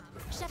my job.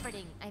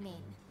 Shepherding, I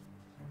mean.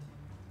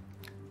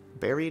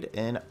 Buried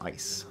in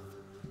Ice.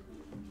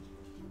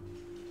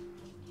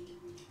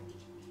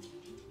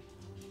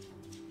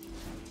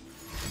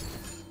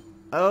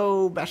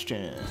 Oh,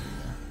 Bastion.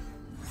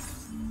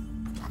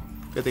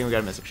 Good thing we got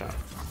a Mystic Shot.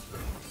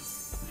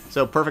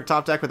 So, perfect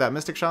top deck with that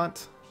Mystic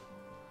Shot.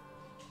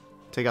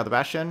 Take out the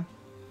Bastion.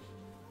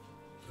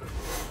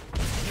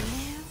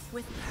 Live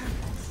with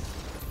purpose.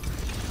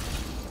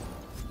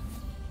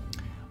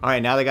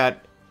 Alright, now they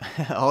got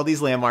all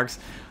these landmarks.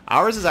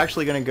 Ours is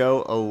actually going to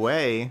go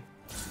away.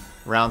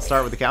 Round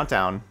start with the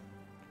countdown.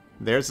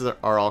 Theirs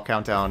are all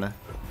countdown,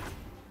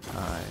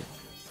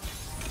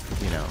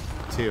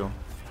 2.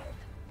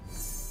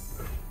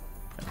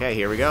 Okay,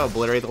 here we go.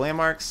 Obliterate the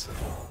landmarks.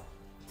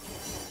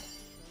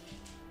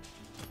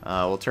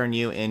 We'll turn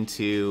you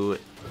into...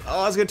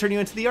 Oh, I was going to turn you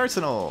into the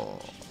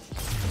arsenal.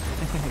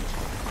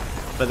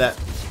 But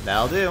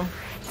that'll do.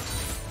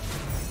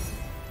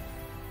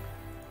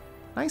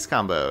 Nice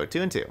combo.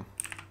 2 and 2.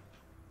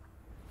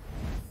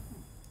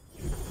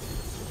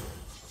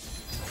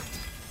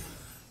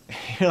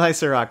 Irelia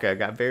Soraka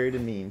got buried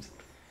in memes.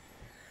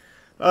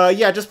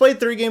 Yeah, just played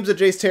 3 games of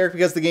Jace Taric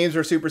because the games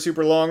were super,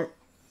 super long.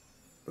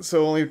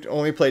 So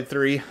only played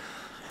 3.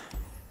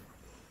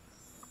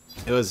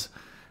 It was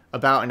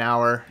about an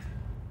hour,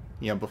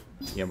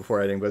 before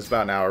editing, but it's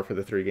about an hour for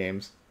the 3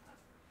 games.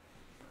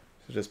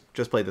 So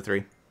just played the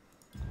 3.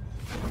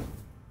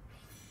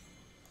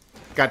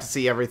 Got to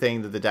see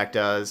everything that the deck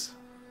does.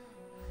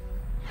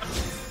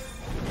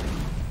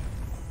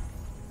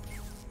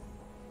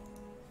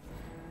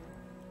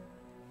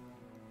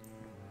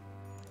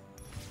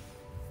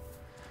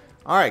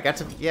 Alright, got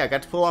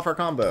to pull off our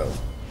combo.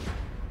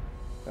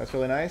 That's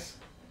really nice.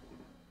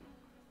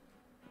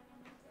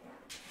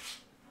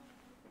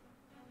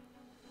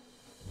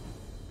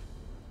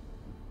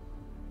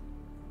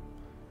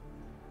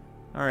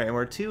 Alright, and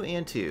we're 2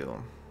 and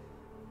 2.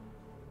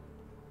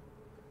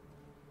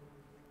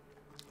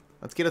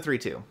 Let's get a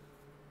 3-2.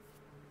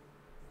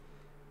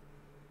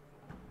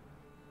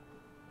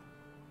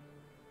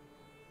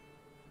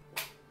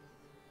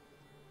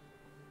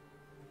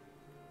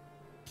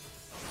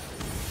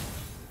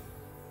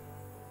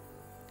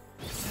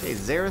 Okay,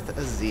 Zareth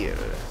Azir.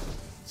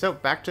 So,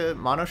 back to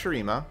Mono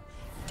Shurima.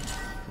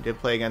 We did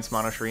play against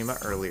Mono Shurima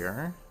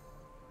earlier.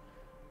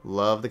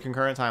 Love the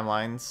concurrent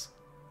timelines.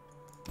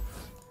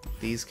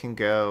 These can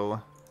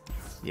go...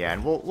 Yeah,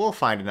 and we'll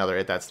find another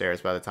Hit That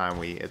Stairs by the time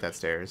we hit that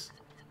stairs.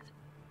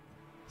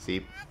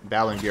 See,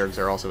 Battling Bjergs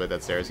are also Hit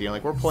That Stairs. You know,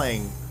 like, we're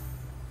playing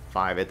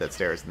 5 Hit That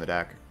Stairs in the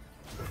deck.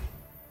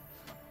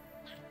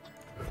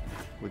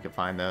 We can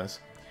find those.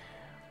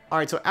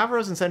 Alright, so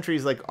Avaros and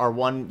Sentries like are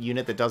one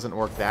unit that doesn't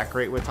work that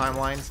great with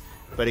timelines.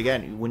 But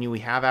again, when we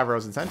have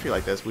Avaros and Sentry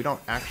like this, we don't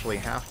actually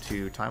have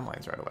to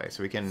timelines right away.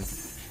 So we can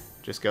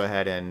just go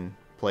ahead and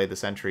play the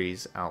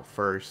Sentries out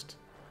first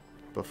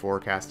before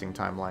casting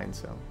timelines.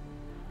 So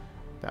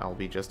that'll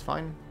be just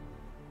fine.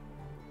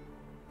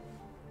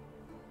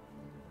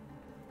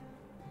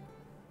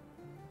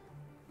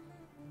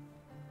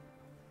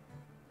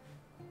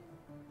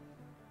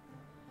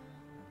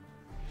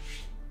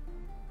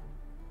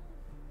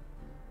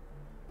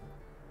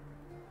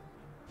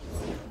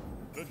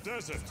 The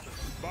desert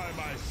by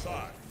my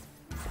side.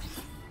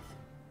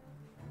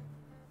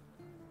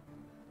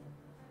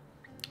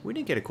 We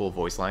did get a cool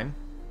voice line.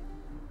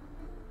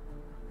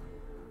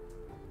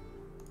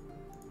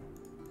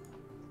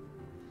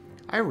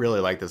 I really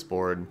like this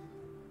board.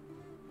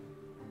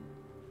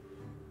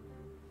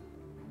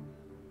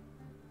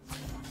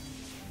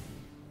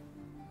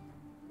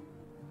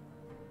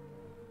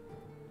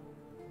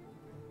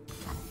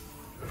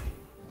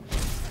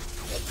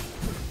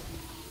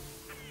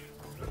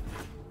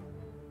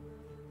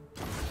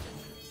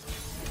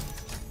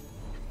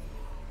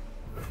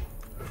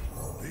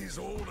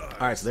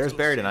 Alright, so there's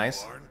Buried in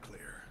Ice.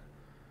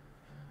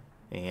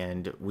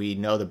 And we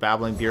know the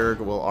Babbling Bjerg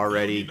will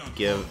already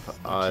give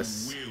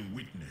us...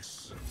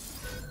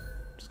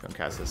 Just gonna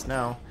cast this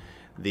now.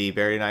 The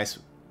Buried in Ice...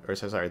 Or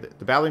sorry,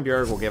 the Babbling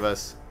Bjerg will give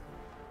us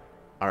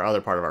our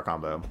other part of our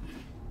combo.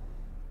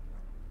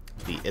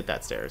 The Hit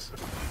That Stairs.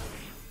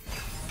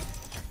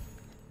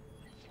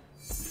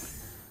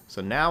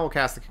 So now we'll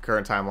cast the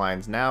concurrent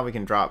timelines. Now we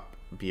can drop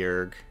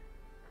Bjerg.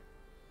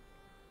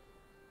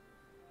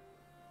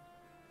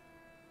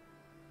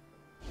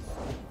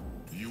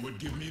 You would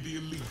give me the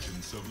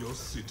allegiance of your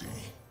city.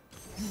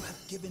 You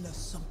have given us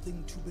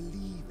something to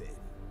believe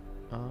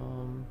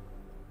in.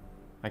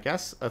 I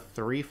guess a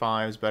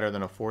 3-5 is better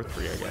than a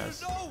 4-3, I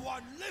guess. No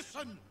one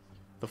listen.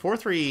 The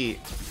 4-3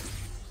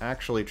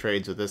 actually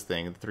trades with this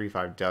thing. The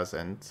 3-5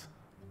 doesn't.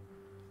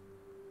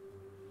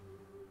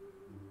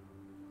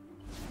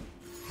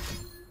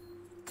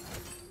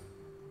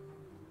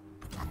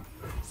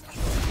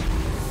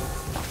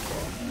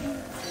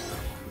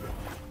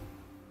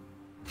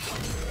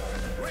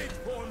 Wait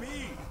for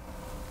me.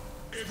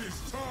 It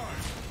is time.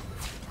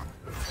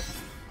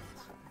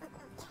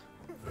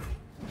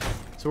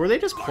 So were they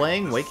just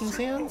playing Waking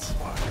Sands?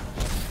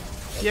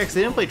 Yeah, because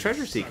they didn't play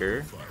Treasure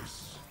Seeker.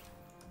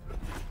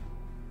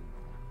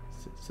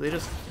 So they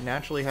just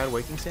naturally had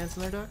Waking Sands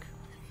in their deck?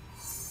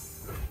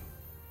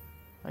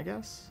 I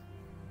guess?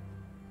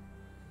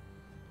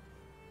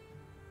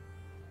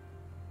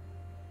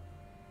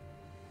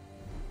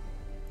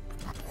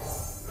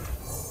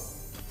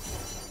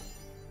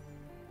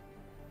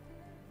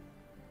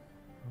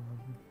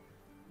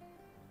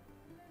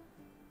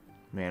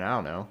 Man, I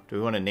don't know. Do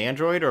we want an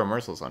Nandroid or a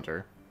Merciless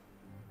Hunter?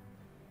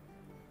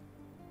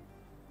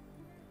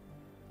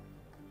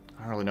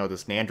 I don't really know what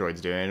this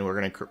Nandroid's doing.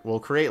 We'll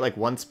create like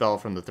one spell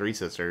from the Three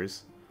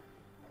Sisters,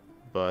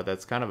 but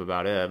that's kind of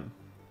about it.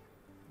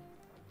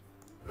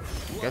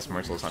 I guess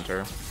Merciless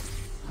Hunter.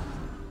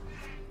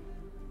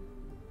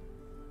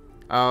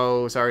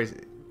 Oh, sorry.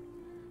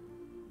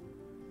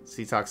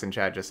 C-Tox in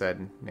chat just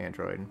said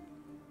Nandroid.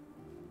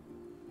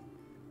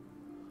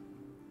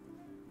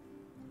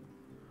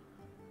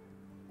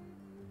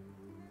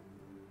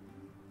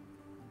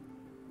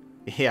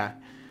 Yeah.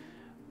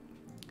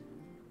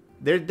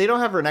 They don't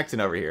have Renekton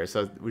over here,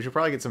 so we should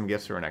probably get some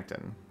gifts for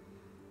Renekton.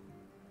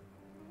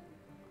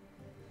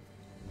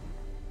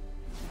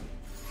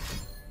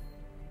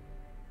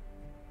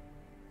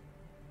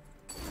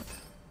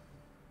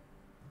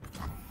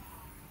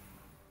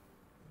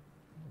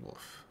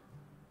 Woof.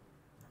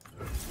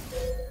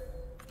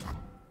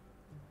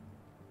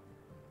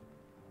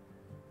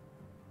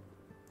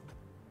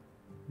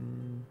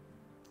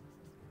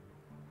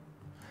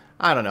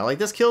 I don't know. Like,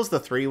 this kills the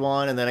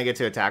 3-1, and then I get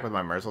to attack with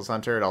my Merciless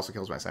Hunter. It also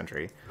kills my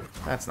Sentry.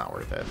 That's not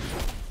worth it.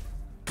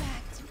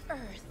 Back to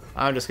Earth.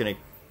 I'm just going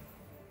to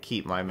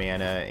keep my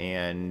mana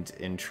and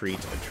entreat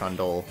a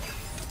Trundle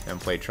and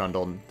play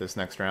Trundle this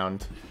next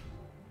round.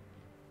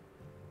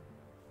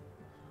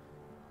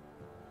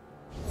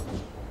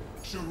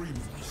 Shireen,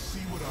 see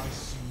what I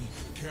see.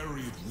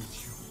 Carry it with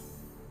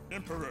you.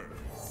 Emperor,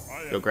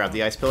 I Go am grab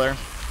the ice pillar.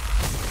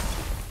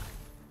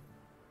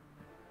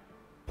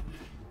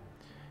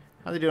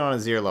 How they doing on a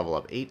Azir level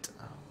up? 8.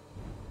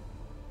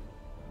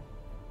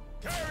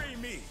 Carry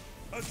me!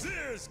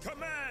 Azir's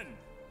command!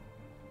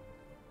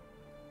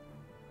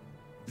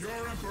 Your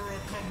Emperor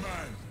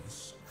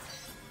commands!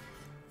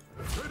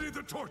 Ready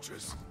the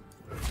torches!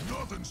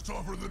 Nothing's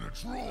tougher than a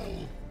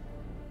troll!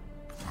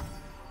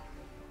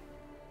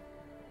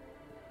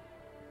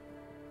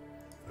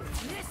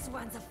 This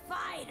one's a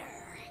fighter.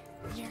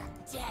 You're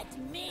dead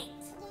meat.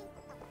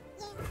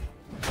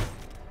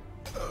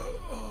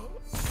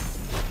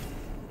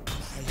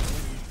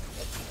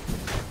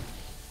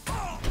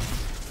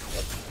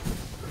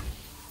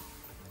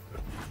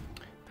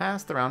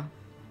 Pass the round.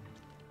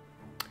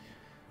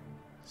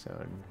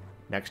 So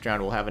next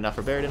round we'll have enough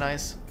for Buried in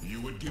Ice.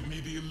 You would give me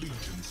the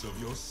allegiance of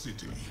your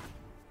city.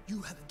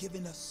 You have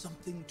given us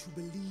something to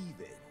believe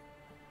in.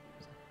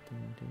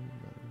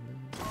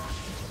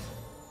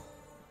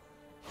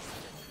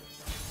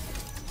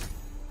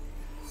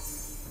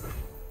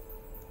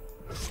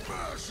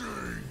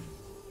 Smashing!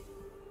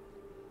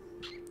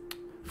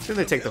 Soon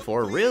they take the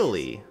 4.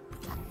 Really?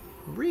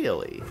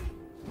 Really?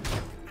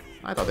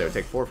 I thought they would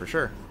take 4 for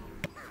sure.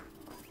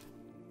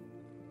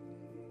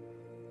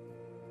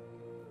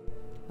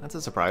 That's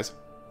a surprise.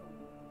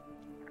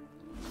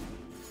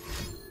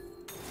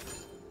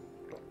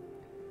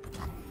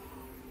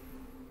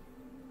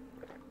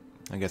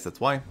 I guess that's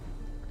why.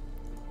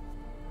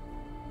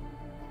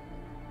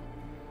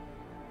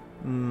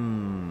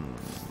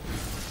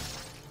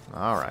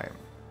 Alright.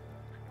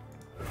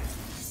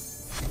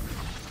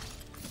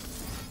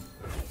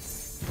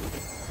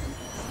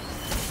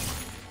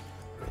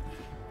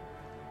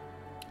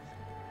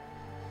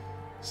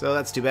 So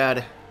that's too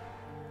bad.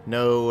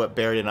 No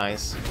Buried in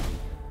Ice.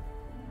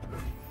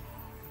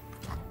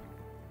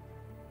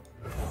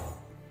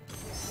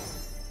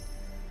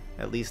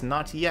 At least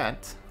not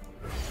yet.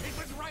 It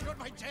was right on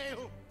my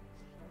tail.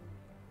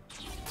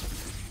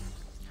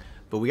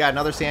 But we got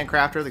another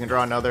Sandcrafter that can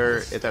draw another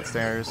Hit That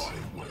Stairs.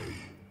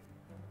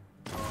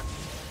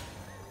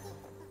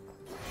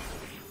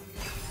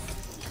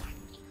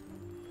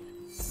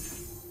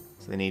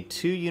 So they need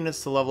 2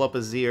 units to level up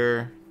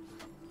Azir.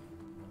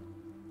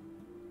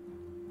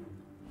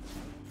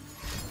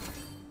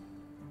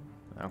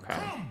 Okay.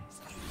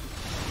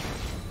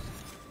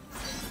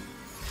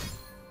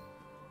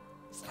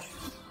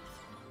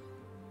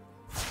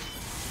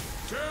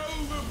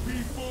 Tell the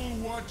people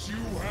what you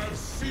have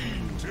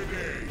seen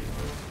today.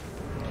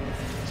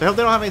 So I hope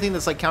they don't have anything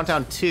that's like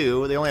Countdown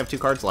 2. They only have 2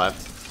 cards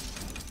left.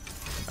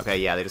 Okay,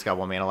 yeah, they just got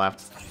 1 mana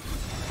left.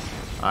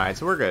 Alright,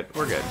 so we're good.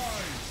 We're good.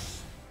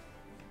 Rise.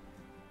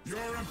 Your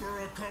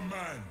Emperor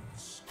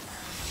commands.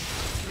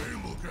 They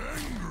look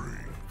angry.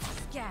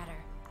 Scatter.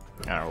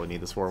 I don't really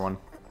need this 4-1.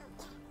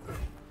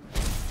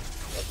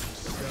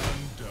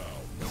 Stand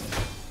down.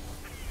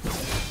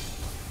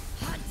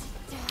 Hunt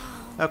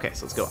down. Okay,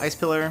 so let's go Ice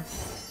Pillar.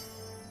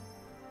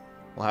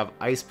 We'll have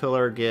Ice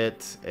Pillar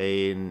get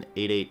an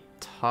 8-8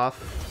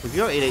 Tough. We could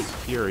go 8-8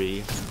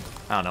 Fury.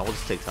 I don't know, we'll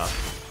just take Tough.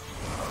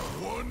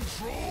 One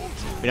troll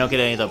to We don't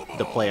get any of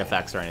the play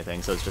effects or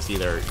anything, so it's just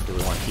either do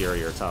we want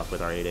Fury or Tough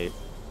with our 8-8.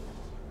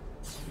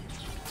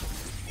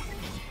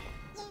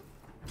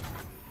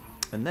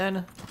 And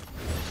then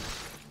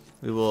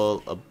we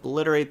will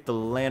obliterate the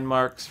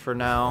landmarks for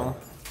now.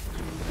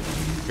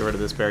 Get rid of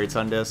this Buried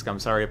Sun Disc. I'm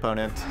sorry,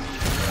 opponent.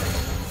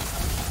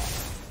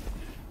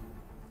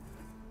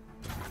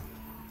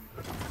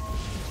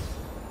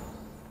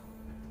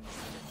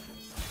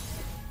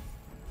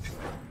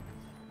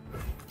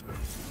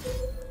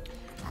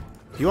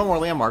 If you want more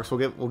landmarks,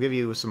 we'll give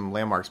you some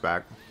landmarks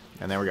back.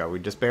 And there we go. We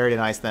just Buried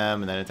and Ice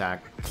them and then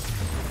attack.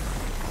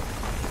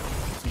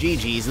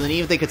 GG's, and then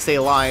even if they could stay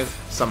alive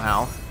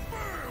somehow,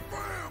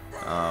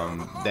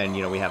 then,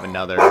 you know, we have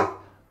another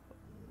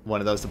one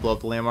of those to blow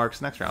up the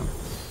landmarks next round.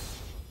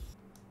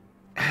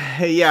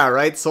 Yeah,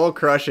 right? Soul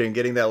crushing,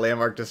 getting that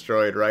landmark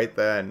destroyed right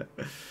then.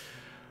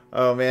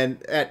 Oh, man.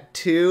 At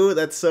 2,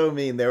 that's so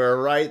mean. They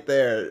were right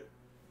there.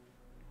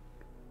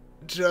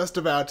 Just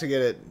about to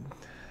get it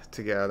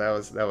to go. That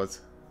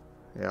was,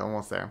 yeah,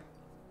 almost there.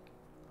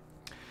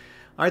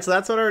 Alright, so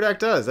that's what our deck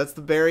does. That's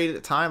the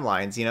Buried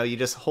Timelines. You know, you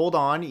just hold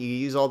on, you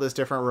use all this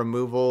different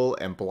removal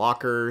and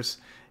blockers,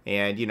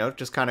 and, you know,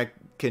 just kind of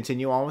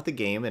continue on with the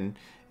game,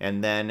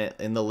 and then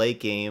in the late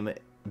game,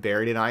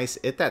 Buried in Ice,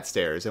 Hit That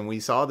Stairs. And we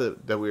saw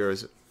that we were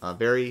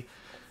very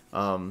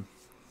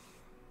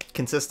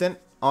consistent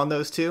on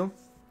those two,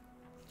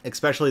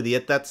 especially the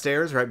Hit That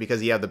Stairs, right?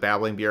 Because you have the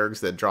Babbling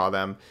Bjergs that draw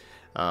them.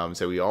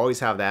 So we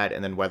always have that,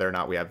 and then whether or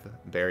not we have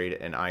Buried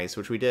in Ice,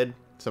 which we did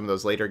some of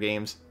those later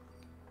games.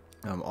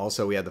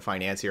 Also, we had the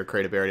Financier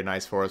create a Buried in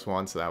Ice for us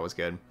once, so that was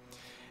good.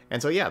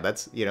 And so, yeah,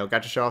 that's, you know,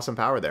 got to show off some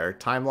power there.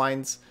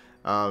 Timelines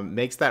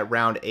makes that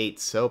round 8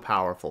 so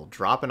powerful.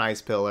 Drop an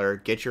Ice Pillar,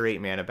 get your 8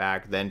 mana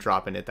back, then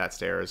drop an Hit That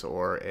Stairs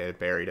or a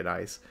Buried in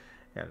Ice.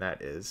 And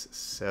that is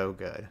so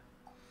good.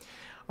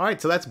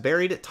 Alright, so that's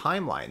Buried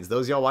Timelines.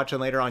 Those y'all watching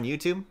later on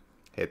YouTube,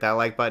 hit that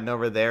like button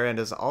over there, and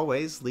as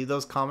always, leave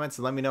those comments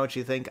and let me know what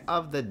you think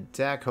of the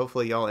deck.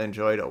 Hopefully y'all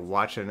enjoyed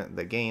watching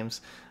the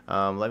games.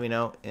 Let me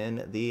know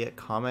in the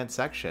comment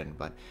section.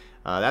 But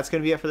that's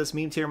going to be it for this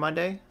Meme Tier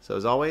Monday. So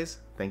as always,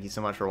 thank you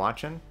so much for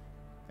watching,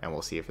 and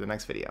we'll see you for the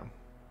next video.